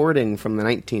recording from the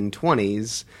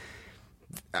 1920s,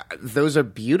 those are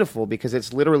beautiful because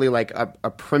it's literally like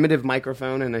a primitive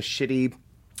microphone and a shitty,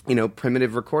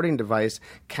 primitive recording device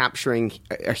capturing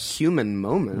a human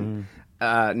moment.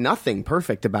 Nothing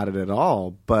perfect about it at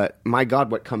all, but my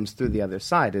God, what comes through the other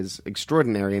side is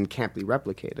extraordinary and can't be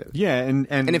replicated. Yeah,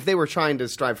 and if they were trying to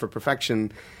strive for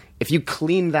perfection, if you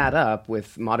clean that up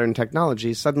with modern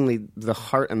technology, suddenly the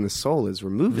heart and the soul is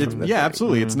removed from the thing.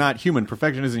 Absolutely. It's not human.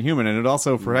 Perfection isn't human. And it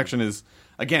also, perfection is,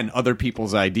 again, other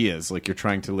people's ideas. Like, you're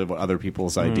trying to live what other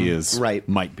people's ideas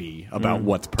might be about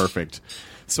what's perfect.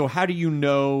 So how do you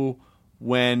know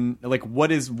when,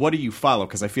 what do you follow?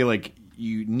 Because I feel like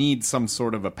you need some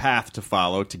sort of a path to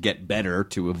follow to get better,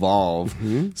 to evolve.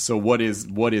 So what is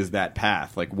that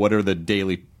path? Like, what are the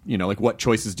daily... what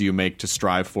choices do you make to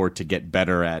strive for to get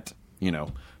better at,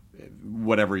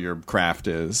 whatever your craft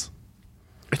is?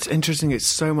 It's interesting. It's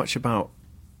so much about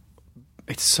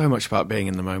being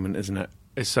in the moment, isn't it?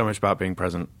 It's so much about being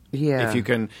present. Yeah.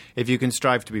 If you can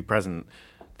strive to be present,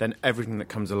 then everything that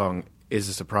comes along is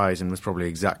a surprise and was probably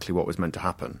exactly what was meant to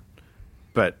happen.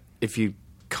 But if you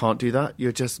can't do that,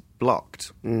 you're just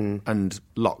blocked and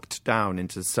locked down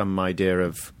into some idea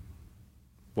of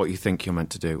what you think you're meant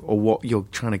to do, or what you're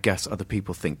trying to guess other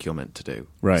people think you're meant to do.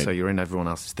 Right. So you're in everyone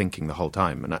else's thinking the whole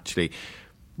time. And actually,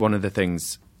 one of the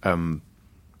things I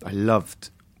loved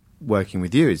working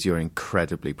with you is you're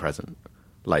incredibly present.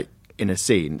 Like, in a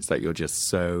scene, it's like you're just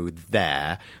so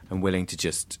there and willing to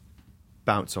just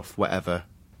bounce off whatever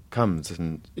comes.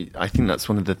 And I think that's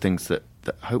one of the things that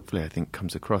hopefully I think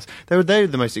comes across. They were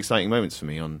the most exciting moments for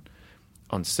me on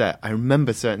set. I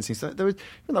remember certain scenes. There was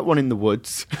that one in the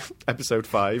woods, episode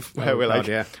 5,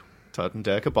 where Todd and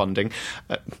Dirk are bonding.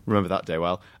 Remember that day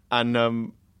well.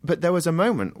 And but there was a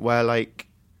moment where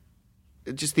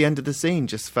just the end of the scene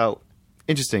just felt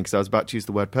interesting, because I was about to use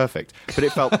the word perfect, but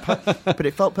it felt but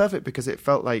it felt perfect because it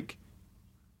felt like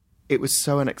it was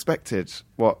so unexpected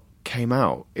what came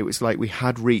out. It was like we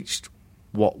had reached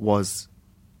what was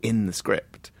in the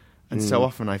script, and so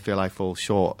often I feel I fall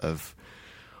short of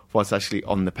what's actually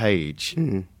on the page.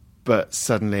 But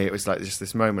suddenly it was like just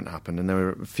this moment happened, and there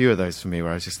were a few of those for me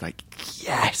where I was just like,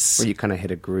 yes! Where you kind of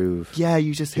hit a groove. Yeah,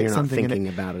 you just hit you're something. You're not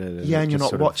thinking about it. And you're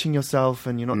not watching yourself,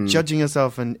 and you're not judging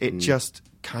yourself, and it just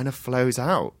kind of flows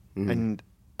out. And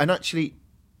actually,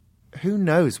 who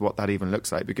knows what that even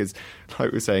looks like? Because,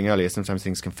 like we were saying earlier, sometimes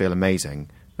things can feel amazing.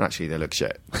 And actually, they look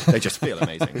shit. They just feel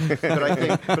amazing.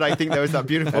 But I think there was that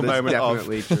beautiful moment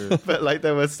definitely true. But like,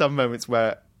 there were some moments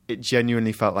where it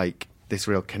genuinely felt like this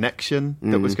real connection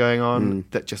that was going on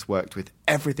that just worked with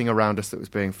everything around us that was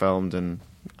being filmed. And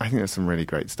I think there's some really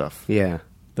great stuff. Yeah.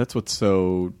 That's what's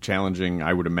so challenging,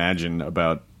 I would imagine,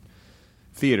 about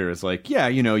theater is like, yeah,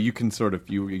 you know, you can sort of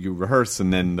you rehearse,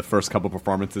 and then the first couple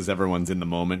performances, everyone's in the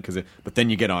moment, but then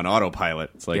you get on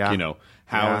autopilot. It's like, you know,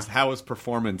 how is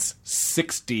performance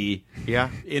 60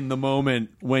 in the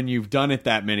moment when you've done it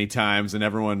that many times, and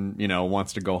everyone, you know,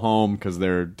 wants to go home because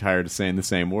they're tired of saying the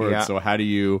same words. Yeah. So how do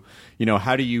you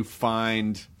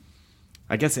find,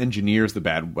 I guess engineer's a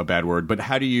bad word, but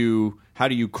how do you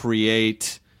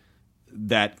create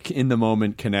that in the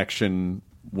moment connection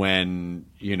when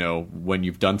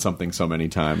you've done something so many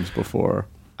times before?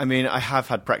 I mean, I have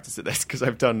had practice at this because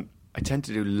I tend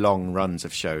to do long runs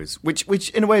of shows, which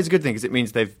in a way is a good thing because it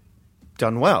means they've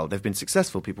done well, they've been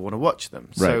successful, people want to watch them.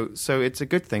 Right. So it's a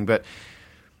good thing. But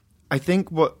I think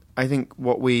what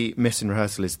we miss in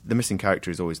rehearsal is the missing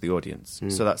character is always the audience.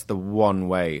 So that's the one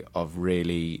way of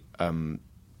really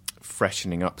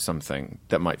freshening up something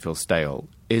that might feel stale,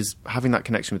 is having that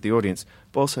connection with the audience.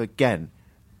 But also, again,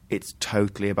 it's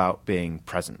totally about being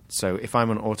present. So if I'm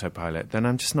on autopilot, then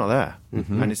I'm just not there,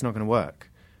 and it's not going to work.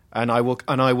 And I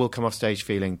will come off stage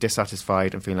feeling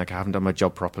dissatisfied and feeling like I haven't done my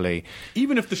job properly.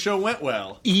 Even if the show went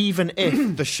well. Even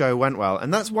if the show went well.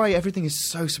 And that's why everything is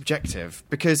so subjective,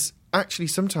 because actually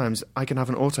sometimes I can have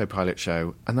an autopilot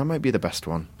show and that might be the best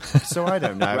one. So I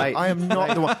don't know. Right. I am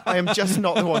not the one. I am just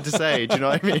not the one to say. Do you know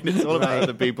what I mean? It's all about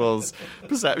other people's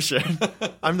perception.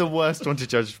 I'm the worst one to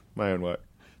judge my own work.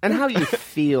 And how you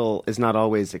feel is not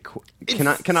always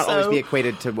cannot always be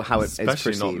equated to how it is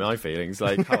especially perceived. not my feelings.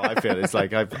 Like how I feel, it's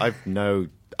like I've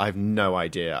no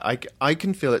idea. I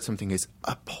can feel that something is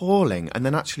appalling, and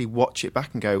then actually watch it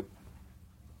back and go,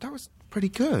 that was pretty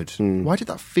good. Why did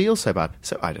that feel so bad?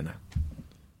 So I don't know.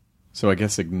 So I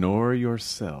guess ignore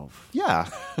yourself. Yeah,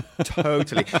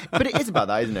 totally. But it is about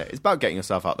that, isn't it? It's about getting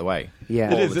yourself out of the way.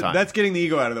 Yeah. It all is. the time. That's getting the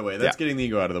ego out of the way. That's getting the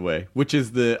ego out of the way, which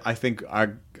is I think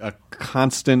a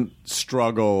constant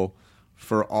struggle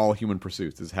for all human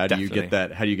pursuits is how do you get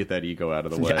that ego out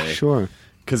of the way? Yeah, sure.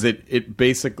 Because it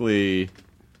basically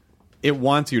it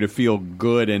wants you to feel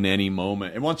good in any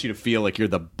moment. It wants you to feel like you're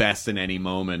the best in any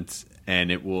moment,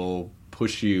 and it will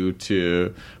push you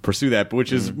to pursue that,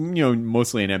 which is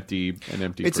mostly an empty It's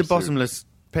pursuit. a bottomless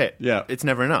pit. Yeah. It's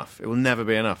never enough. It will never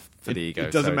be enough for the ego.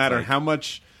 It doesn't So matter it's like, how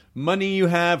much money you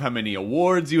have, how many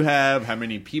awards you have, how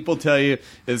many people tell you.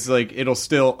 It's like it'll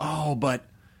still. Oh, but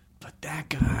that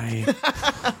guy,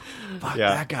 fuck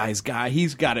that guy's guy.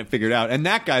 He's got it figured out, and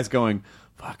that guy's going,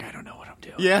 fuck, I don't know what I'm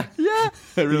doing. Yeah.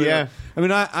 I really Yeah. I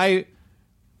mean, I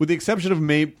with the exception of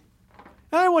maybe,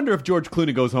 I wonder if George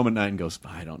Clooney goes home at night and goes,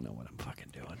 I don't know what I'm fucking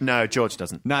doing. No, George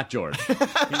doesn't. Not George. He's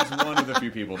one of the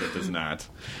few people that does not.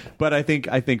 But I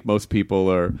think most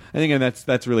people are. I think, and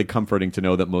that's really comforting to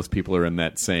know that most people are in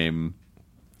that same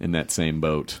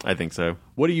boat. I think so.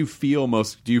 What do you feel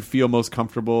most? Do you feel most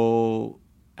comfortable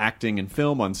acting in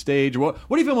film, on stage? What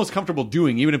do you feel most comfortable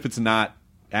doing, even if it's not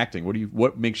acting?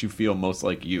 What makes you feel most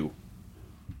like you?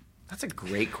 That's a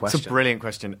great question. It's a brilliant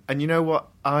question. And you know what?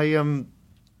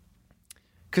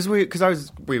 Because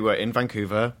we were in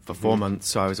Vancouver for 4 months,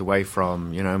 so I was away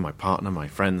from my partner, my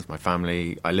friends, my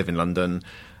family. I live in London,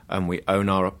 and we own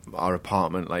our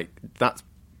apartment. Like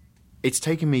it's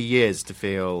taken me years to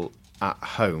feel at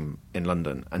home in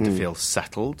London and to feel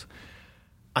settled,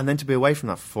 and then to be away from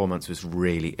that for 4 months was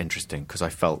really interesting because I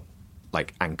felt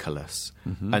like anchorless.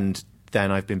 And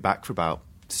then I've been back for about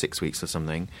 6 weeks or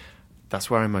something. That's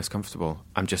where I'm most comfortable.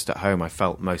 I'm just at home. I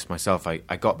felt most myself. I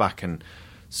got back and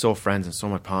saw friends and saw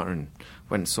my partner and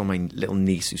went and saw my little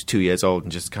niece who's 2 years old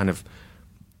and just kind of,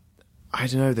 I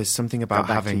don't know, there's something about Got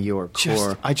back having to your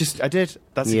core. I did.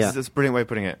 That's a brilliant way of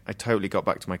putting it. I totally got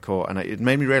back to my core, and it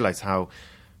made me realise how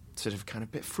sort of kind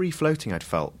of bit free floating I'd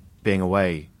felt being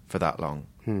away for that long.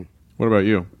 What about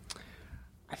you?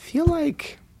 I feel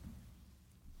like,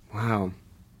 wow.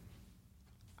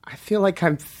 I feel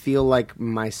like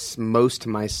most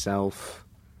myself.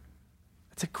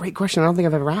 That's a great question. I don't think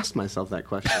I've ever asked myself that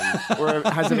question, or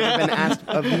has it ever been asked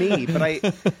of me?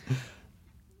 But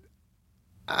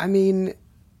I mean,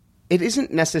 it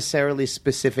isn't necessarily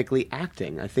specifically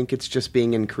acting. I think it's just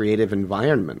being in creative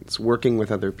environments, working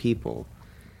with other people.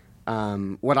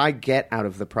 What I get out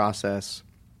of the process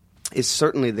is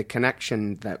certainly the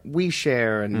connection that we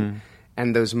share and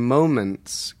those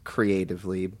moments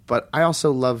creatively, but I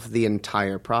also love the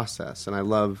entire process, and I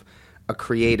love a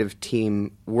creative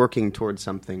team working towards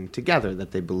something together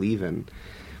that they believe in.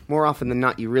 More often than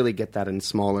not, you really get that in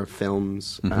smaller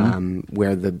films,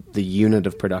 where the unit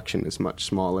of production is much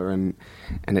smaller, and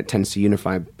it tends to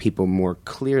unify people more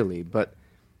clearly. But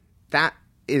that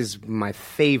is my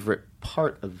favorite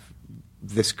part of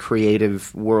this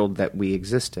creative world that we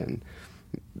exist in,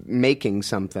 making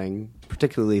something,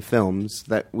 particularly films,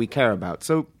 that we care about.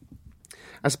 So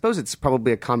I suppose it's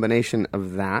probably a combination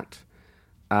of that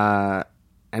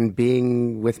and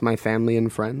being with my family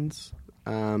and friends.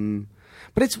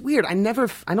 But it's weird. I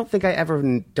don't think I ever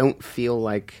don't feel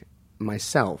like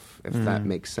myself, if that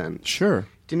makes sense. Sure.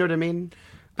 Do you know what I mean?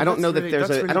 I don't know that really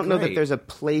know that great. there's a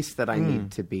place that I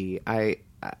need to be.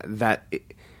 That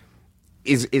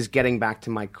is getting back to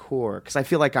my core, because I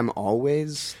feel like I'm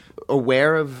always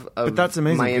aware of But that's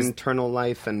amazing, my 'cause- internal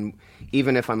life, and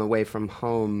even if I'm away from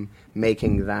home,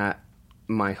 making that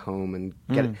my home and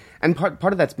get it. And part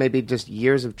of that's maybe just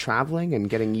years of traveling and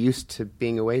getting used to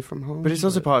being away from home. But it's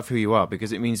also part of who you are,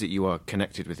 because it means that you are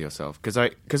connected with yourself. Because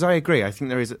I agree. I think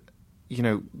there is,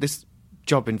 this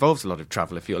job involves a lot of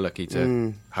travel if you're lucky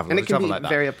to have a lot and of it can travel be like that.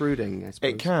 very uprooting, I suppose.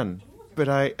 It can. But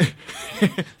I...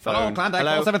 Hello, contact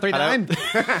call 739.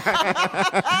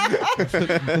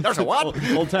 There's a what?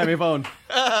 Old-timey phone.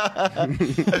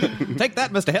 Take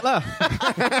that, Mr. Hitler.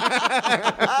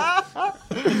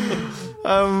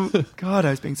 God,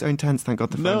 I was being so intense. Thank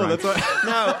God the phone No, rang. that's what...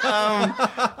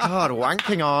 God,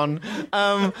 wanking on.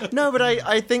 No, but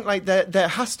I think like there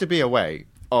has to be a way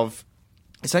of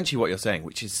essentially what you're saying,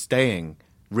 which is staying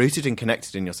rooted and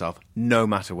connected in yourself, no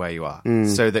matter where you are,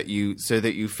 so that you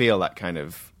feel that kind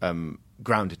of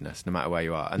groundedness, no matter where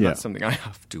you are, and that's something I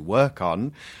have to work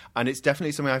on, and it's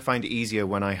definitely something I find easier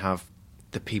when I have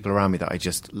the people around me that I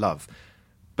just love,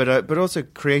 but also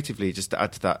creatively, just to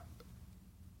add to that.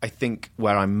 I think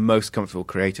where I'm most comfortable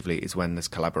creatively is when there's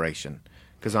collaboration,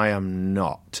 because I am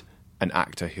not an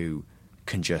actor who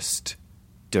can just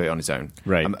do it on his own.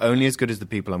 Right. I'm only as good as the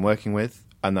people I'm working with,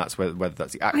 and that's whether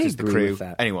that's the actors, the agree crew, with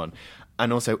that. anyone.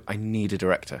 And also, I need a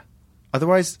director.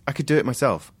 Otherwise, I could do it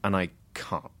myself, and I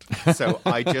can't. So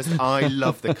I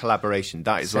love the collaboration.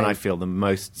 That is when I feel the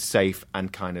most safe,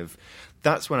 and kind of,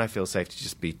 that's when I feel safe to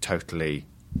just be totally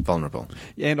vulnerable.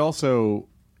 And also,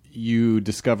 you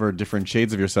discover different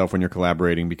shades of yourself when you're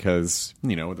collaborating, because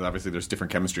obviously there's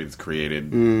different chemistry that's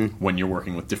created when you're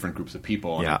working with different groups of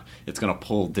people, and it's going to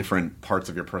pull different parts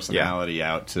of your personality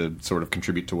out to sort of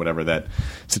contribute to whatever that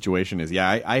situation is.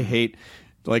 I hate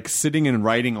like sitting and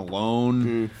writing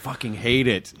alone. Fucking hate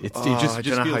it. It just I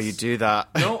don't know how feels- you do that.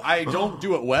 No, I don't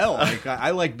do it well. Like, I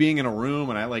like being in a room,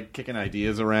 and I like kicking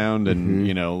ideas around,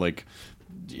 and like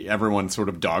everyone sort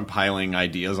of dogpiling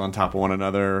ideas on top of one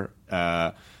another.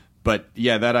 But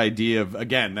yeah, that idea of,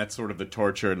 again, that's sort of the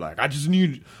tortured, like, I just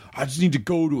need to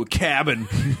go to a cabin.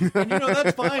 And,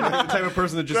 that's fine. I'm the type of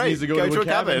person that just needs to go to a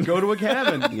cabin. Go to a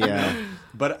cabin. Yeah.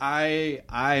 But I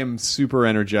am super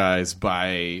energized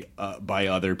by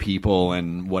other people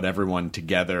and what everyone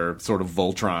together, sort of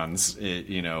Voltrons,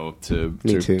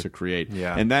 to create.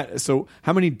 Yeah. And that. So,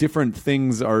 how many different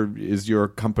things is your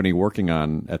company working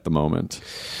on at the moment?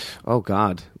 Oh,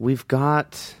 God. We've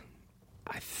got,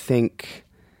 I think,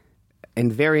 in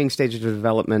varying stages of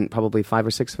development, probably 5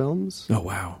 or 6 films. Oh,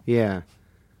 wow. Yeah.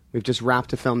 We've just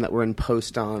wrapped a film that we're in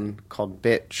post on called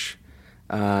Bitch.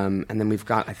 And then we've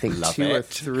got, I think, 2 or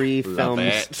 3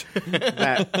 films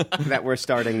that we're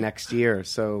starting next year.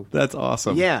 So That's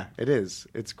awesome. yeah, it is.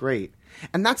 It's great.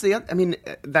 And that's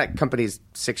that company's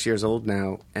 6 years old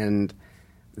now, and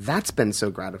that's been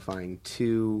so gratifying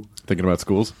to... Thinking about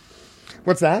schools?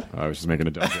 What's that? I was just making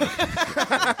a dumb joke.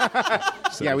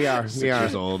 Yeah, we are. 6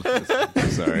 years old.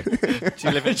 Sorry. Do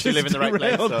you live in the right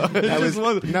place?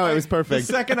 Or? No, it was perfect.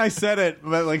 The second I said it,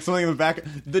 but like something in the back,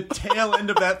 the tail end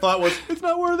of that thought was, it's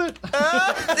not worth it.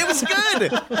 It was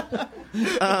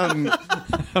good. I'm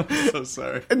so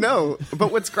sorry. No,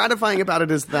 but what's gratifying about it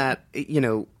is that,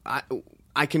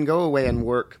 I can go away and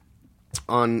work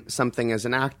on something as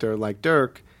an actor like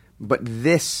Dirk, but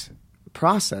this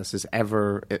process is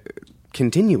ever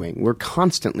continuing. We're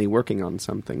constantly working on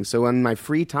something. So in my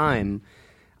free time,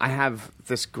 I have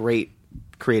this great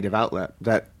creative outlet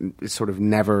that sort of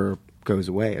never goes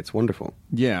away. It's wonderful.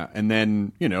 Yeah, and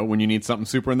then, when you need something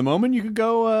super in the moment, you could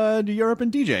go to Europe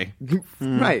and DJ.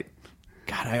 Right.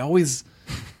 God,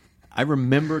 I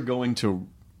remember going to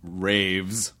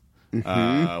raves when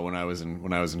I was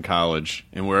in college,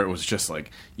 and where it was just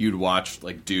like you'd watch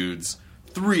like dudes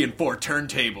 3 and 4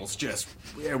 turntables,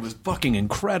 it was fucking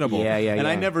incredible. Yeah. And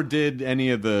I never did any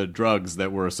of the drugs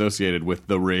that were associated with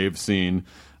the rave scene.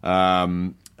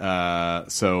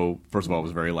 So first of all, it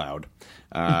was very loud,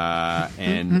 but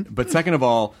second of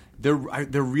all, there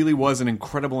really was an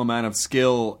incredible amount of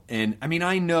skill. And I mean,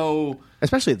 I know,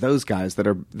 especially those guys that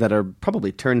are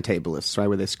probably turntablists, right?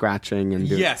 Where they're scratching and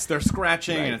yes, they're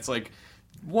scratching, right. And it's like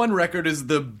one record is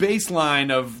the bass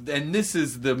line and this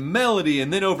is the melody,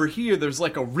 and then over here there's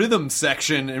like a rhythm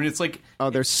section. I mean, it's like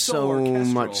there's so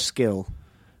much skill.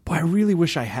 Boy, I really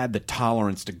wish I had the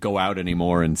tolerance to go out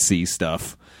anymore and see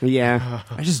stuff. Yeah,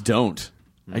 I just don't.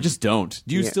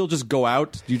 Do you still just go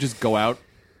out? Do you just go out?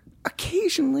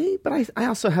 Occasionally, but I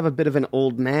also have a bit of an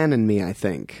old man in me, I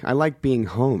think. I like being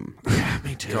home. Yeah,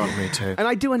 me too. God, me too. And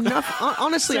I do enough.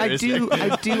 Honestly, I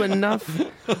do enough.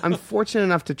 I'm fortunate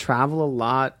enough to travel a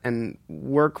lot and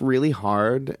work really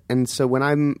hard. And so when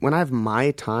I have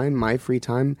my time, my free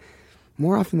time,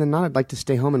 more often than not, I'd like to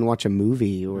stay home and watch a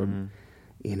movie or,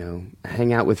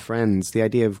 hang out with friends. The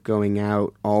idea of going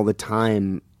out all the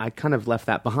time, I kind of left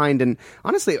that behind. And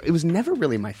honestly, it was never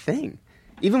really my thing.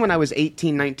 Even when I was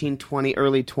 18, 19, 20,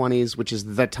 early 20s, which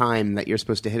is the time that you're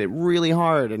supposed to hit it really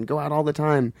hard and go out all the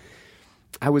time,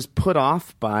 I was put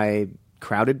off by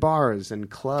crowded bars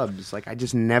and clubs. Like, I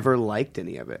just never liked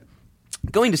any of it.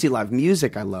 Going to see live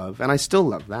music, I love, and I still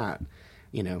love that.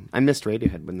 I missed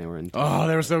Radiohead when they were in town. Oh,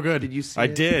 they were so good. Did you see I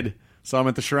it? did. Saw them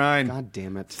at the Shrine. God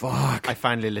damn it. Fuck. I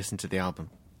finally listened to the album.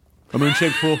 A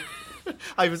Moonshaped Pool.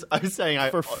 I was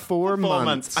saying For four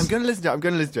months. I'm going to listen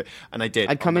to it. And I did.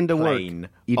 I'd come into work. On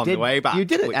You did- the way back. you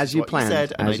did it which as is you what planned,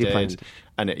 said, and as I you did. planned.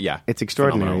 And It's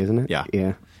extraordinary, phenomenal. isn't it?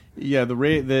 Yeah. Yeah,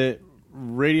 the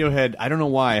Radiohead, I don't know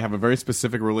why, I have a very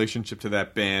specific relationship to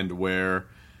that band where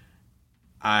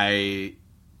I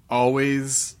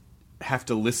always have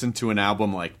to listen to an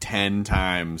album like 10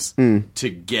 times to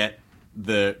get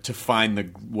to find the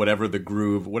whatever the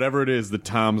groove, whatever it is that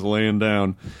Tom's laying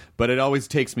down. But it always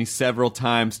takes me several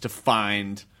times to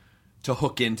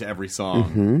hook into every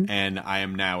song. And I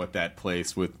am now at that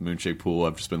place with Moonshaped Pool.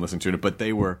 I've just been listening to it, but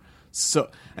they were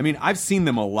I've seen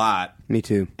them a lot. Me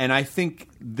too. And I think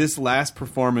this last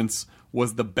performance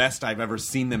was the best I've ever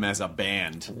seen them as a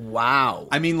band. Wow.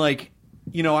 I mean,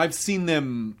 I've seen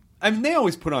them. I mean, they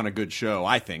always put on a good show.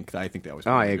 I think they always put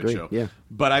on a good agree. show. Yeah.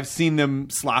 But I've seen them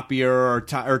sloppier,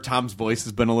 or Tom's voice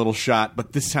has been a little shot.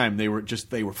 But this time they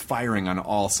were firing on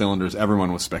all cylinders.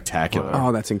 Everyone was spectacular.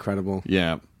 Oh, that's incredible.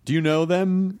 Yeah. Do you know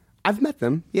them? I've met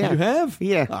them. Yeah. You have?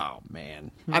 Yeah. Oh man.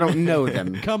 I don't know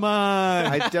them. Come on.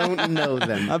 I don't know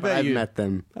them. I bet but I've you- met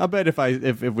them. I bet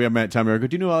if we had met Tommy, I go,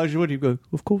 do you know Elijah Wood? He'd go,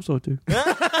 of course I do.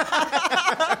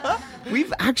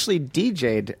 We've actually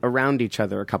DJ'd around each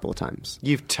other a couple of times.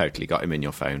 You've totally got him in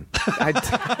your phone.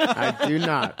 I do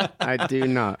not. I do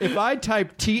not. If I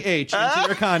type TH into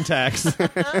your contacts,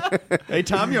 hey,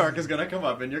 Tom York is going to come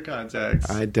up in your contacts.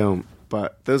 I don't.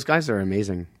 But those guys are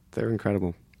amazing. They're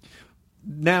incredible.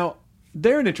 Now,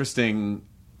 they're an interesting.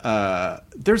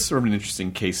 There's sort of an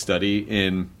interesting case study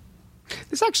in.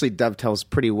 This actually dovetails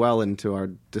pretty well into our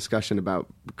discussion about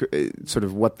sort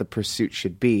of what the pursuit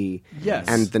should be. Yes.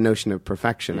 And the notion of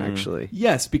perfection, actually.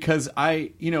 Yes, because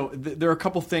there are a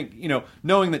couple things,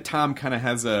 knowing that Tom kind of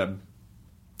has an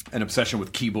obsession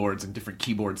with keyboards and different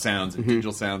keyboard sounds and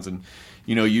digital sounds, and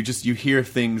you hear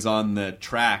things on the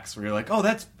tracks where you're like, oh,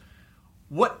 that's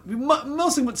what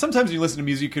mostly. Sometimes when you listen to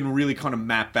music, you can really kind of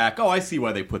map back. Oh, I see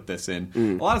why they put this in.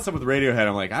 A lot of stuff with Radiohead,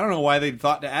 I'm like, I don't know why they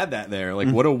thought to add that there. Like,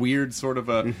 what a weird sort of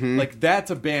a like.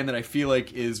 That's a band that I feel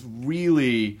like is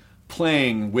really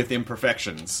playing with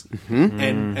imperfections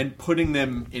and putting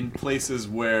them in places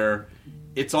where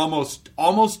it's almost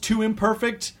too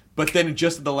imperfect, but then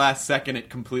just at the last second, it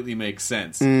completely makes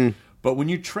sense. But when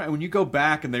you go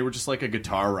back and they were just like a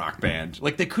guitar rock band,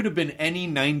 like they could have been any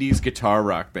 '90s guitar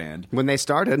rock band. When they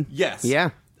started. Yes. Yeah.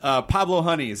 Pablo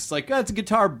Honey is like, it's a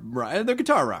guitar rock. They're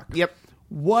guitar rock. Yep.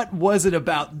 What was it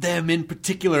about them in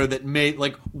particular that made,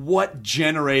 like, what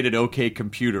generated OK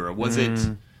Computer? Was it,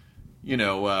 we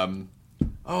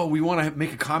want to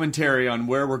make a commentary on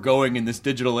where we're going in this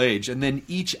digital age? And then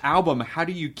each album, how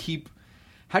do you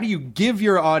give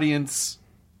your audience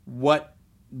what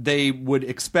they would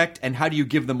expect, and how do you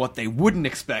give them what they wouldn't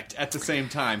expect at the same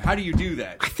time? How do you do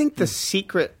that? I think the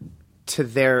secret to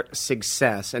their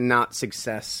success, and not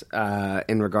success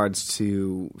in regards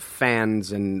to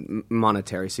fans and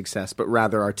monetary success, but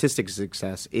rather artistic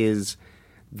success, is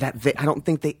that I don't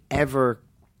think they ever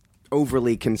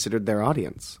overly considered their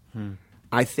audience.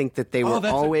 I think that they were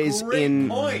that's a always great in.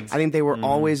 point. I think they were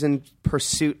always in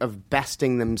pursuit of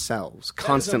besting themselves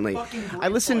constantly. fucking great I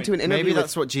listened point. to an interview. Maybe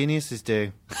that's what geniuses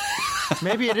do.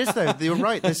 Maybe it is though. You're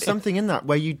right. There's something in that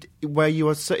where you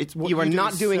are. So, it's what You are do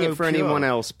not is doing so it for pure. anyone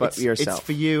else but yourself. It's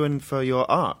for you and for your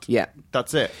art. Yeah.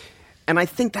 That's it. And I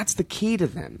think that's the key to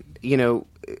them. You know,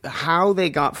 how they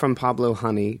got from Pablo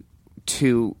Honey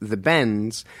to the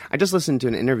Bends. I just listened to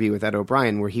an interview with Ed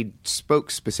O'Brien where he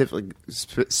spoke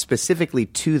specifically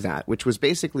to that, which was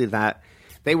basically that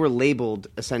they were labeled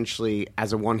essentially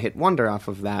as a one-hit wonder off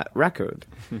of that record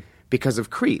because of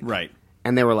Creep. Right.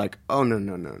 And they were like, oh,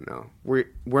 no.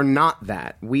 We're not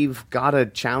that. We've got to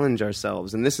challenge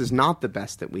ourselves, and this is not the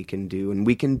best that we can do, and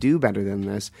we can do better than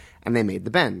this. And they made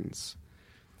the Bends.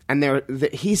 And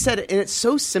he said, and it's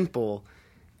so simple,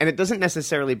 and it doesn't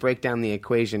necessarily break down the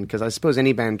equation, because I suppose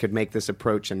any band could make this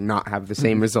approach and not have the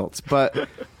same results. But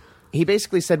he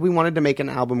basically said we wanted to make an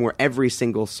album where every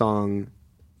single song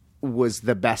was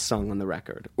the best song on the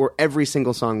record, or every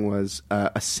single song was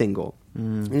a single.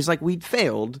 And he's like, we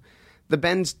failed. The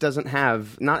Bends doesn't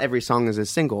have, not every song is a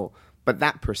single, but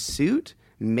that pursuit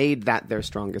made that their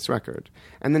strongest record.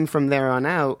 And then from there on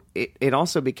out, it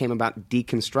also became about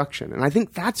deconstruction. And I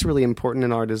think that's really important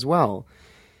in art as well.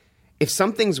 If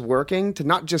something's working, to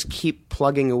not just keep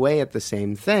plugging away at the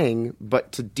same thing,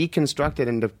 but to deconstruct it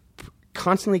and to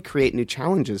constantly create new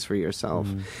challenges for yourself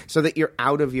so that you're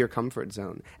out of your comfort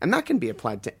zone. And that can be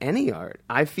applied to any art.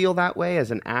 I feel that way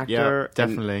as an actor. Yeah,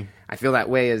 definitely. I feel that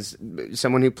way as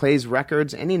someone who plays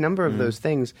records, any number of those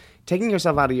things. Taking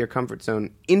yourself out of your comfort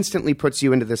zone instantly puts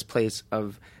you into this place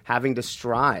of having to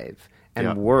strive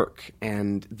and work.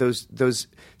 And those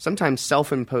sometimes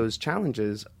self-imposed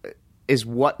challenges is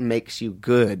what makes you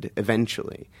good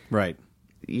eventually. Right.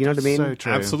 You know what I mean? So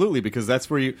true. Absolutely, because that's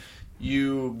where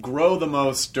you grow the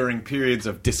most during periods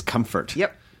of discomfort.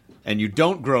 Yep. And you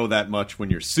don't grow that much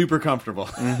when you're super comfortable,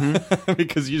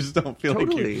 because you just don't feel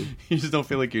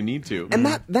like you need to. And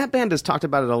that band has talked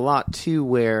about it a lot too,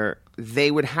 where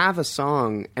they would have a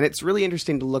song, and it's really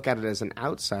interesting to look at it as an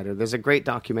outsider. There's a great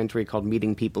documentary called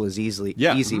 "Meeting People is Easy,"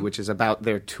 which is about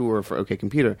their tour for OK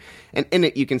Computer, and in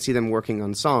it you can see them working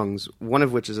on songs. One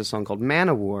of which is a song called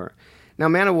 "Manowar." Now,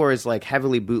 Manowar is like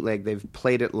heavily bootleg. They've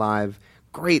played it live.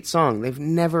 Great song. They've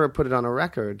never put it on a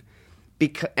record.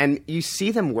 And you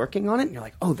see them working on it, and you're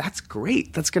like, oh, that's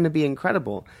great. That's going to be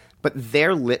incredible. But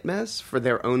their litmus for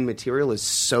their own material is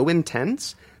so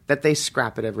intense that they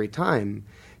scrap it every time.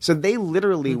 So they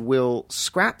literally will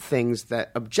scrap things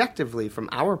that objectively, from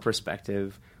our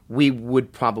perspective, we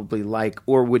would probably like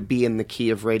or would be in the key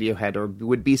of Radiohead or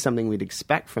would be something we'd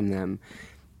expect from them.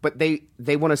 But they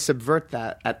want to subvert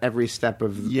that at every step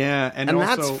of... Yeah, and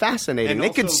also, that's fascinating. And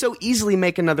they could so easily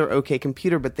make another OK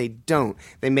Computer, but they don't.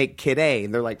 They make Kid A.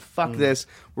 They're like, fuck this.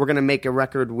 We're going to make a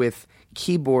record with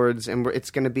keyboards, and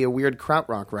it's going to be a weird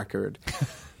krautrock record.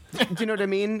 Do you know what I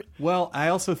mean? Well, I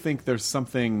also think there's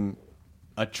something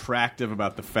attractive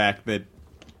about the fact that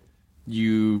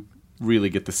you really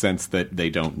get the sense that they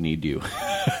don't need you.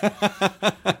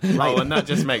 Oh, and that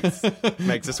just makes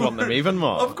us want them even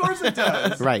more. Of course it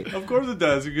does. Right. Of course it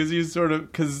does, because you sort of...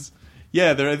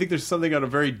 I think there's something on a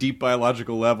very deep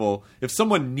biological level. If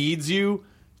someone needs you,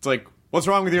 it's like, what's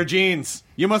wrong with your genes?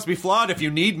 You must be flawed if you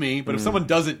need me. But if someone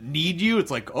doesn't need you, it's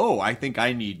like, oh, I think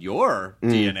I need your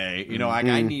DNA. You know,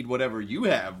 I need whatever you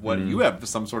have. You have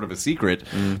some sort of a secret.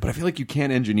 But I feel like you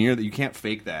can't engineer that. You can't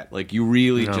fake that. Like, you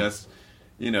really just...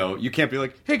 You know, you can't be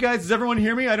like, hey guys, does everyone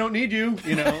hear me? I don't need you.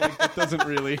 You know, like, that doesn't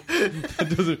really...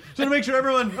 Just to make sure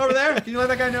everyone over there, can you let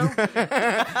that guy know?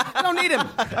 I don't need him.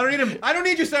 I don't need him. I don't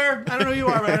need you, sir. I don't know who you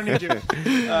are, but I don't need you.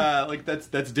 Like,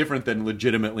 that's different than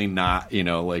legitimately not, you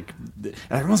know, like...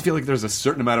 I almost feel like there's a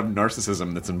certain amount of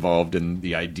narcissism that's involved in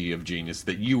the idea of genius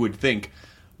that you would think...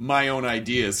 My own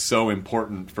idea is so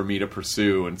important for me to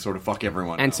pursue and sort of fuck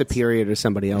everyone else. And superior to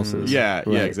somebody else's. Yeah,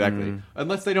 exactly.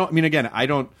 Unless they don't... I mean, again,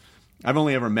 I've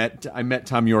only ever met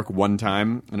Tom York one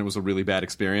time, and it was a really bad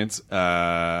experience.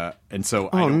 And so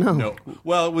I don't know.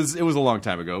 Well, it was a long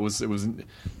time ago. It was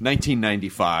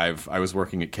 1995. I was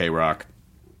working at K-Rock,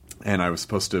 and I was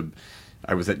at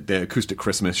the Acoustic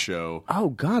Christmas show. Oh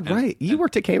God, right? You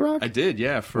worked at K-Rock? I did,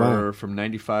 yeah, from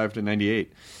 95 to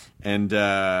 98, and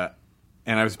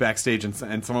I was backstage, and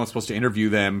someone was supposed to interview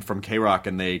them from K-Rock,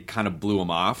 and they kind of blew them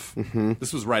off. Mm-hmm.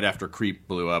 This was right after Creep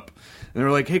blew up. And they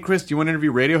were like, hey, Chris, do you want to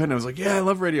interview Radiohead? And I was like, yeah, I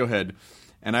love Radiohead.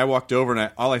 And I walked over, and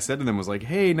all I said to them was like,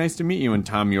 hey, nice to meet you. And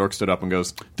Tom York stood up and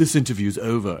goes, this interview's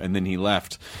over. And then he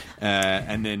left.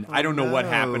 And then I don't know what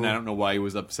happened. I don't know why he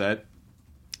was upset.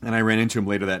 And I ran into him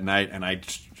later that night, and I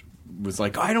was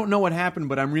like, I don't know what happened,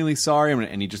 but I'm really sorry.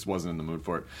 And he just wasn't in the mood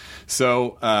for it.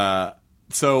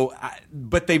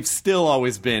 But they've still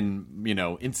always been, you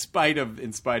know, in spite of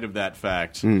that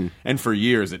fact, and for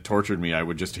years it tortured me. I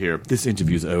would just hear, this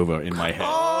interview's over in my head.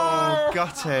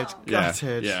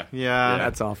 Gutted. Yeah.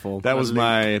 That's awful. That was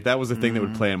the thing that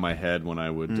would play in my head when I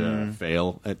would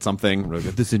fail at something.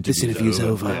 This interview's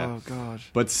over. Yeah. Oh God.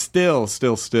 But still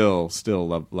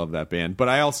love that band. But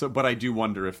I do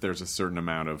wonder if there's a certain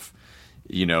amount of,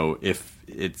 if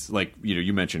it's like,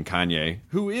 you mentioned Kanye,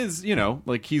 who is,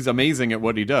 like he's amazing at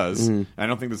what he does. I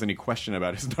don't think there's any question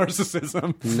about his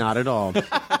narcissism. Not at all.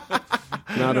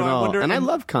 Not at all. I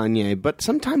love Kanye, but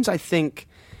sometimes I think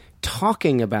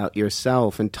talking about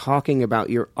yourself and talking about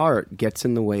your art gets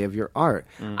in the way of your art.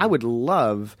 I would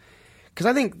love, because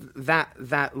I think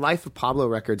that Life of Pablo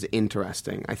record's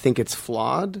interesting. I think it's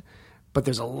flawed, but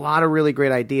there's a lot of really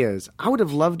great ideas. I would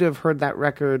have loved to have heard that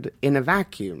record in a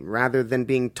vacuum rather than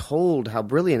being told how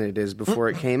brilliant it is before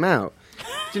it came out.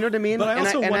 Do you know what I mean? But I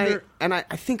also wonder... I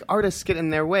think artists get in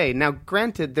their way. Now,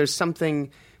 granted, there's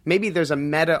something... Maybe there's a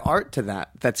meta art to that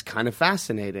that's kind of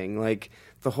fascinating. Like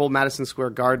the whole Madison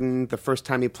Square Garden, the first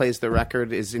time he plays the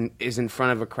record is in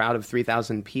front of a crowd of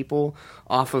 3,000 people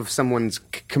off of someone's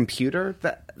computer.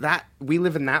 That we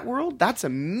live in that world. That's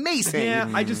amazing. Yeah,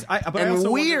 but I also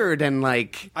weird wonder, and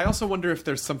like. I also wonder if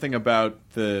there's something about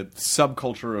the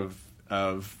subculture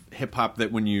of hip hop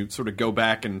that when you sort of go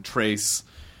back and trace,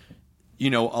 a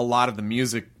lot of the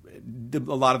music, a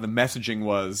lot of the messaging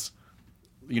was.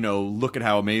 Look at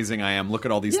how amazing I am. Look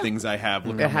at all these things I have.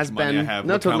 Look how much money I have.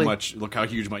 Look how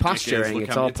huge my dick is.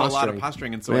 It's a lot of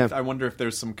posturing. And so I wonder if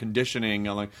there's some conditioning.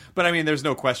 But I mean, there's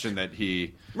no question that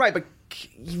he... Right, but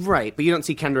you don't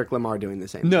see Kendrick Lamar doing the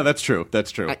same. No, that's true.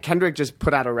 Kendrick just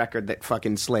put out a record that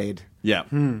fucking slayed. Yeah.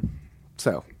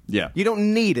 So. Yeah. You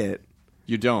don't need it.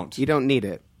 You don't. You don't need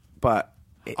it. But...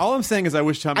 all I'm saying is I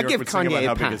wish Tommy York would sing about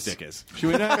how big his dick is.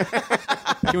 Should we not?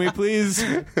 Can we please...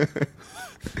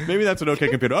 Maybe that's an okay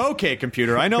computer. Okay,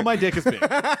 computer. I know my dick is big.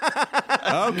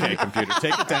 Okay, computer.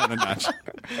 Take it down a notch.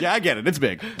 Yeah, I get it. It's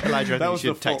big. Elijah, I think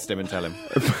you should text him and tell him.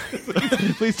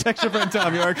 Please text your friend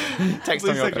Tom York. Text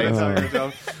Tom York.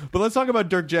 But let's talk about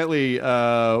Dirk Gently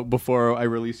before I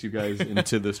release you guys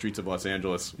into the streets of Los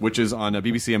Angeles, which is on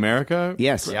BBC America.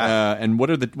 Yes. And what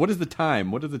is the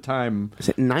time? What is the time? Is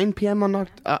it 9 p.m. on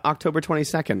October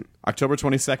 22nd? October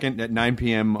 22nd at 9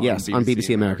 p.m. on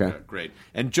BBC America. Great.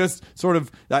 And just sort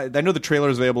of, I know the trailer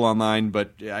is available online,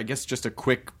 but I guess just a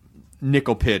quick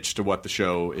nickel pitch to what the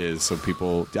show is, so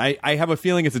people. I have a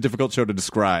feeling it's a difficult show to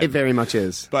describe. It very much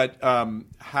is. But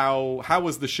how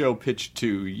was the show pitched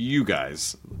to you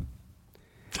guys?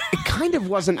 It kind of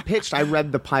wasn't pitched. I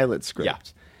read the pilot script. Yeah.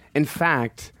 In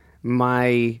fact,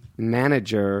 my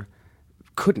manager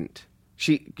couldn't.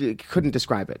 She couldn't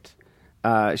describe it.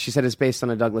 She said it's based on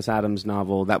a Douglas Adams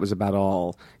novel. That was about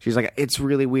all. She's like, it's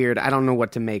really weird. I don't know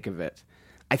what to make of it.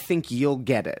 I think you'll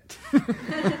get it.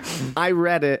 I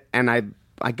read it and I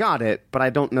got it, but I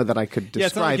don't know that I could describe it.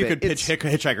 It's not like you could pitch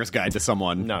Hitchhiker's Guide to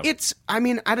someone. No.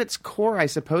 At its core, I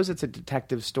suppose it's a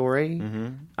detective story.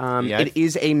 Mm-hmm. It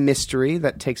is a mystery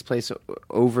that takes place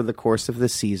over the course of the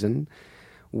season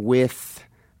with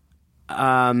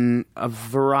a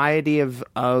variety of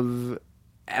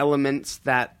elements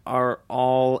that are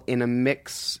all in a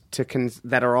mix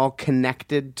that are all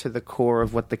connected to the core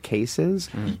of what the case is,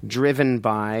 driven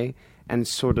by and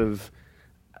sort of.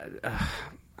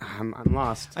 I'm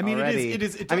lost. I mean, already. it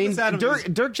is.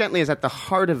 Dirk Gently is at the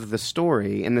heart of the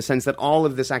story in the sense that all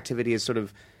of this activity is sort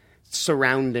of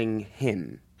surrounding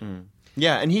him.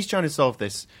 Yeah, and he's trying to solve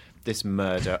this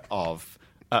murder of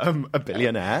a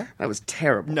billionaire. That was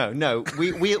terrible. No,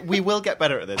 we will get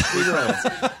better at this. We will.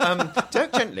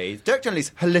 Dirk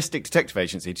Gently's Holistic Detective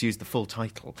Agency, to use the full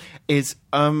title, is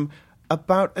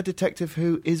about a detective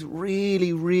who is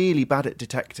really, really bad at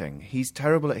detecting. He's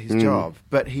terrible at his job,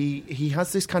 but he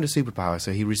has this kind of superpower.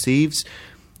 So he receives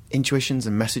intuitions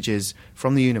and messages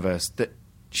from the universe that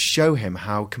show him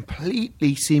how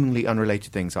completely, seemingly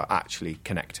unrelated things are actually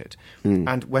connected.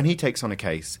 And when he takes on a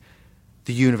case,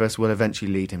 the universe will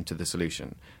eventually lead him to the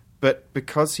solution. But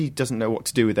because he doesn't know what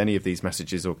to do with any of these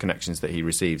messages or connections that he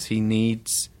receives, he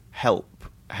needs help,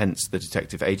 hence the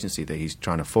detective agency that he's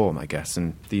trying to form, I guess.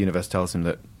 And the universe tells him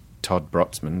that Todd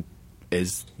Brotzman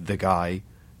is the guy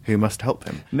who must help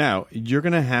him. Now, you're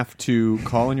going to have to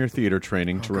call in your theater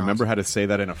training to remember how to say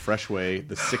that in a fresh way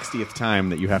the 60th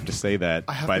time that you have to say that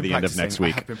by the end of next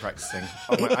week. I have been practicing.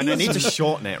 And I need to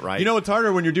shorten it, right? You know, it's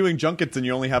harder when you're doing junkets and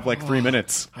you only have like 3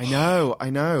 minutes. I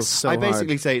know. So I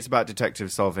basically say it's about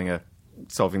detectives solving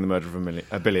the murder of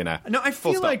a billionaire. No, I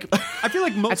feel like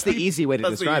most That's the easy way to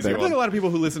describe it. I feel like a lot of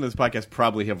people who listen to this podcast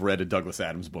probably have read a Douglas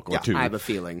Adams book or two. I have a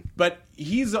feeling. But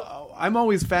I'm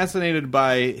always fascinated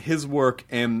by his work,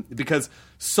 and because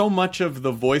so much of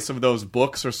the voice of those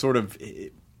books are sort of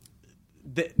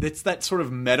it's that sort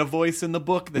of meta voice in the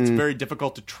book that's very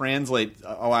difficult to translate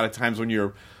a lot of times when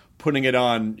you're putting it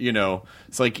on,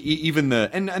 it's like even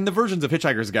and the versions of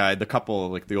Hitchhiker's Guide, the couple,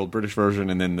 like the old British version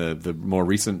and then the more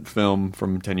recent film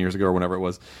from 10 years ago or whenever it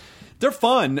was, they're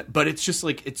fun, but it's just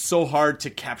like it's so hard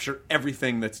to capture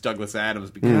everything that's Douglas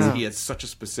Adams because he has such a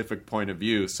specific point of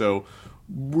view. So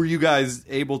were you guys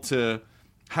able to,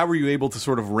 how were you able to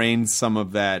sort of rein some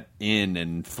of that in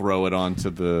and throw it onto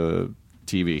the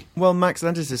TV? Well, Max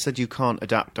Landis has said you can't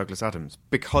adapt Douglas Adams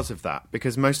because of that,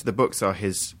 because most of the books are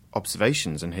his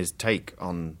observations and his take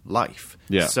on life.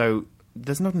 Yeah. So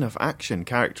there's not enough action,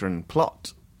 character, and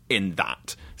plot in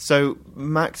that. So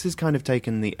Max has kind of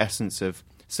taken the essence of,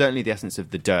 certainly the essence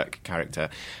of the Dirk character,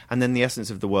 and then the essence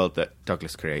of the world that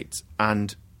Douglas creates,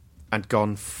 and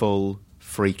gone full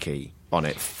freaky on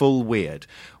it, full weird,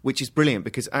 which is brilliant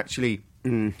because actually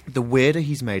the weirder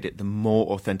he's made it, the more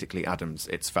authentically Adams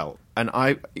it's felt. And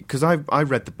I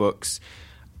read the books,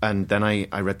 and then I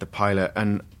read the pilot,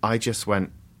 and I just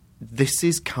went, this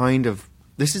is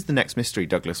the next mystery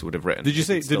Douglas would have written. Did you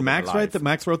say, did Max write that?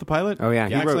 Max wrote the pilot? Oh, yeah.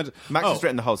 Max has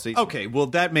written the whole season. Okay, well,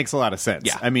 that makes a lot of sense.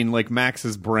 Yeah. I mean, like,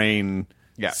 Max's brain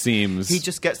seems... He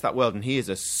just gets that world, and he is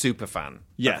a super fan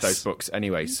Yes. of those books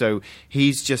anyway. So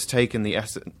he's just taken the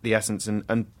essence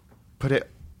and put it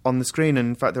on the screen. And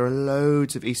in fact, there are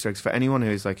loads of Easter eggs for anyone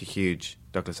who is like a huge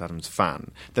Douglas Adams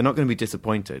fan. They're not going to be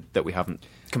disappointed that we haven't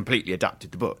completely adapted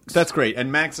the books. That's great.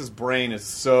 And Max's brain is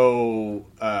so...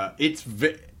 his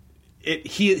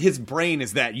brain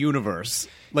is that universe.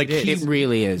 Like It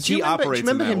really is. Do you operates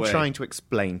remember in that him way. trying to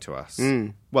explain to us?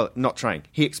 Well, not trying.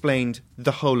 He explained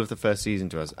the whole of the first season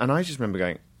to us, and I just remember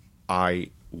going, I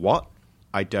can't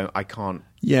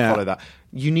follow that.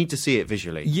 You need to see it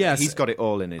visually. Yes. He's got it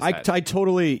all in his head. I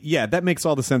totally, that makes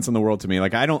all the sense in the world to me.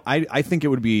 Like, I think it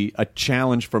would be a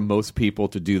challenge for most people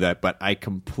to do that, but I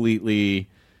completely...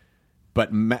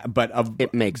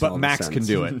 It makes all the Max sense. can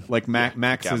do it. Like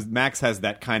Max has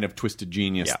that kind of twisted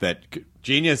genius.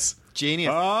 Genius.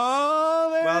 Oh,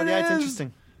 there it it's is.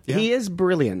 interesting. He is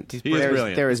brilliant. He is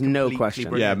brilliant. There is no Completely question.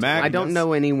 brilliant. Yeah, Max. I don't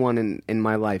know anyone in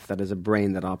my life that has a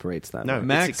brain that operates that No. way.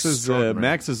 Max It's extraordinary.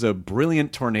 Max is a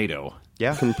brilliant tornado.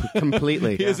 Yeah.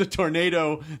 Completely. He is a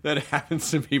tornado that happens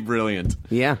to be brilliant.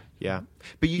 Yeah. Yeah.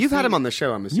 But You've had him on the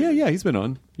show, I'm assuming. Yeah, he's been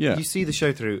on. Yeah. You see the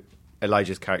show through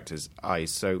Elijah's character's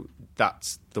eyes, so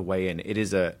that's the way in. It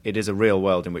is a real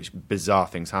world in which bizarre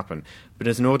things happen. But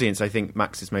as an audience, I think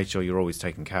Max has made sure you're always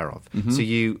taken care of.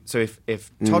 So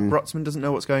if Todd Brotzman doesn't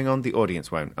know what's going on, the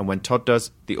audience won't. And when Todd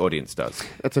does, the audience does.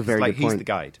 That's a very It's like good point. he's the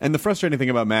guide. And the frustrating thing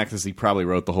about Max is he probably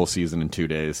wrote the whole season in 2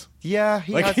 days. Yeah,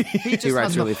 he Like- just He writes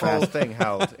has really the whole fast. thing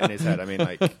held in his head. I mean,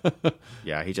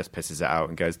 he just pisses it out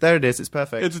and goes, "There it is, it's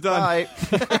perfect. It's done." Bye.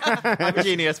 I'm a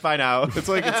genius. Bye now." It's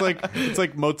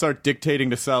like Mozart dictating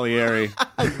to Salieri.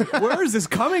 Where is this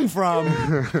coming from?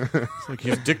 It's like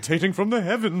he's dictating from the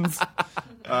heavens.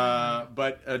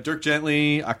 But Dirk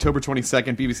Gently, October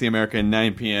 22nd, BBC America,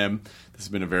 9 p.m. This has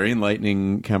been a very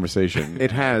enlightening conversation.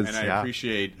 It has, And I yeah.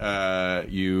 appreciate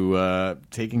you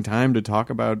taking time to talk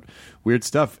about weird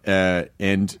stuff.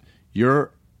 And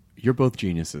you're both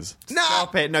geniuses.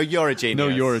 Stop it! No, you're a genius. No,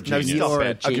 you're a genius. No, stop You're a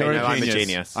it. Okay, genius. no, I'm a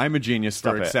genius. I'm a genius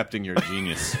Stop for it. accepting your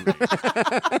genius.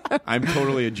 I'm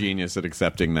totally a genius at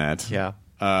accepting that. Yeah.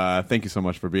 Thank you so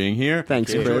much for being here.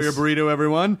 Thanks, Enjoy Chris. your burrito,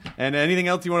 everyone. And anything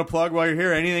else you want to plug while you're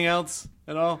here? Anything else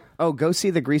at all? Oh, go see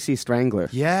The Greasy Strangler.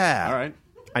 Yeah. All right.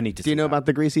 I need to. Do you know about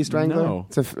The Greasy Strangler? No.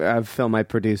 It's a film I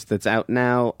produced that's out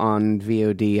now on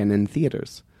VOD and in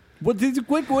theaters. What is?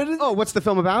 Oh, what's the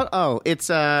film about? Oh, it's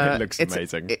It looks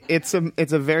amazing. It's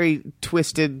a very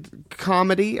twisted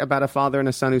comedy about a father and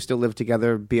a son who still live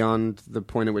together beyond the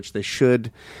point at which they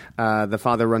should. The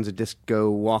father runs a disco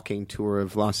walking tour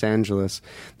of Los Angeles.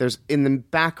 There's in the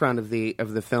background of the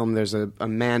film. There's a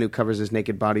man who covers his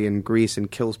naked body in grease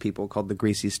and kills people called the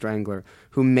Greasy Strangler,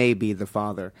 who may be the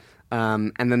father.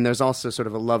 And then there's also sort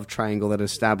of a love triangle that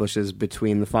establishes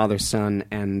between the father, son,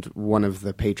 and one of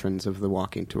the patrons of the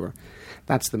walking tour.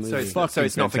 That's the movie. So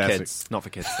it's not for fantastic. kids. Not for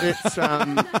kids.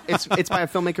 It's by a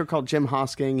filmmaker called Jim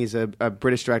Hosking. He's a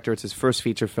British director. It's his first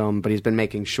feature film, but he's been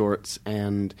making shorts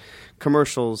and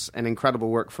commercials and incredible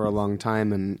work for a long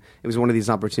time. And it was one of these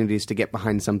opportunities to get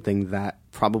behind something that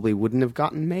probably wouldn't have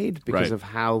gotten made because Right. of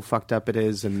how fucked up it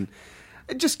is and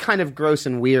just kind of gross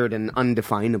and weird and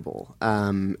undefinable.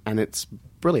 And it's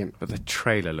brilliant. But the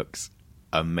trailer looks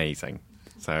amazing.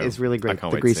 So It's really I great.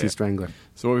 can't The wait to Greasy see it. Strangler.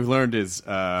 So what we've learned is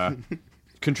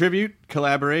contribute,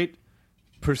 collaborate,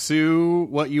 pursue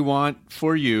what you want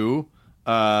for you.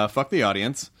 Fuck the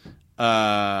audience.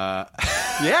 Yeah,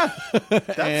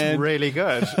 that's And- really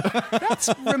good. That's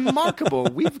remarkable.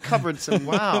 We've covered some.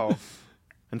 Wow.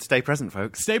 And stay present,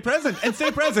 folks. Stay present and stay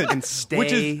present. And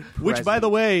stay Which, by the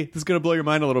way, this is going to blow your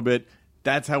mind a little bit.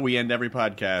 That's how we end every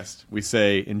podcast. We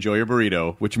say, enjoy your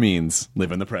burrito, which means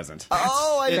live in the present.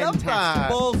 Oh, I love that.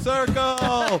 Full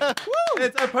circle. Woo!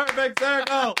 It's a perfect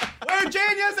circle. We're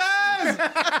geniuses.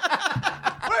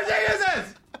 We're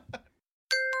geniuses.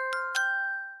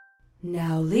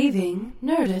 Now leaving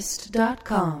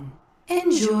Nerdist.com.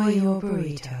 Enjoy your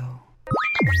burrito.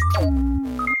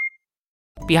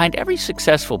 Behind every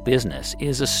successful business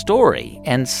is a story,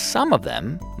 and some of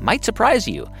them might surprise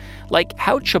you. Like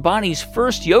how Chobani's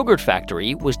first yogurt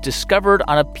factory was discovered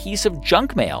on a piece of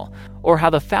junk mail, or how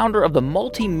the founder of the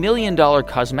multi-million-dollar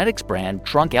cosmetics brand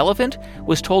Drunk Elephant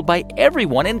was told by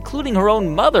everyone, including her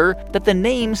own mother, that the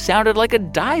name sounded like a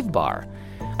dive bar.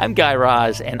 I'm Guy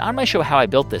Raz, and on my show How I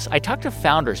Built This, I talk to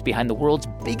founders behind the world's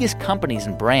biggest companies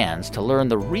and brands to learn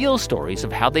the real stories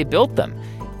of how they built them.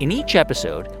 In each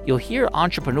episode, you'll hear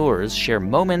entrepreneurs share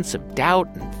moments of doubt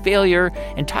and failure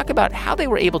and talk about how they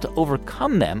were able to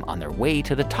overcome them on their way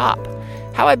to the top.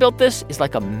 How I Built This is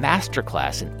like a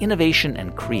masterclass in innovation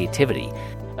and creativity,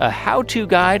 a how-to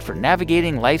guide for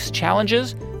navigating life's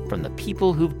challenges from the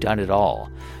people who've done it all.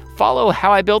 Follow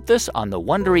How I Built This on the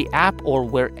Wondery app or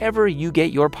wherever you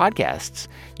get your podcasts.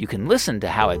 You can listen to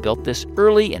How I Built This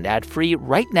early and ad-free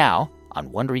right now on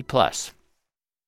Wondery Plus.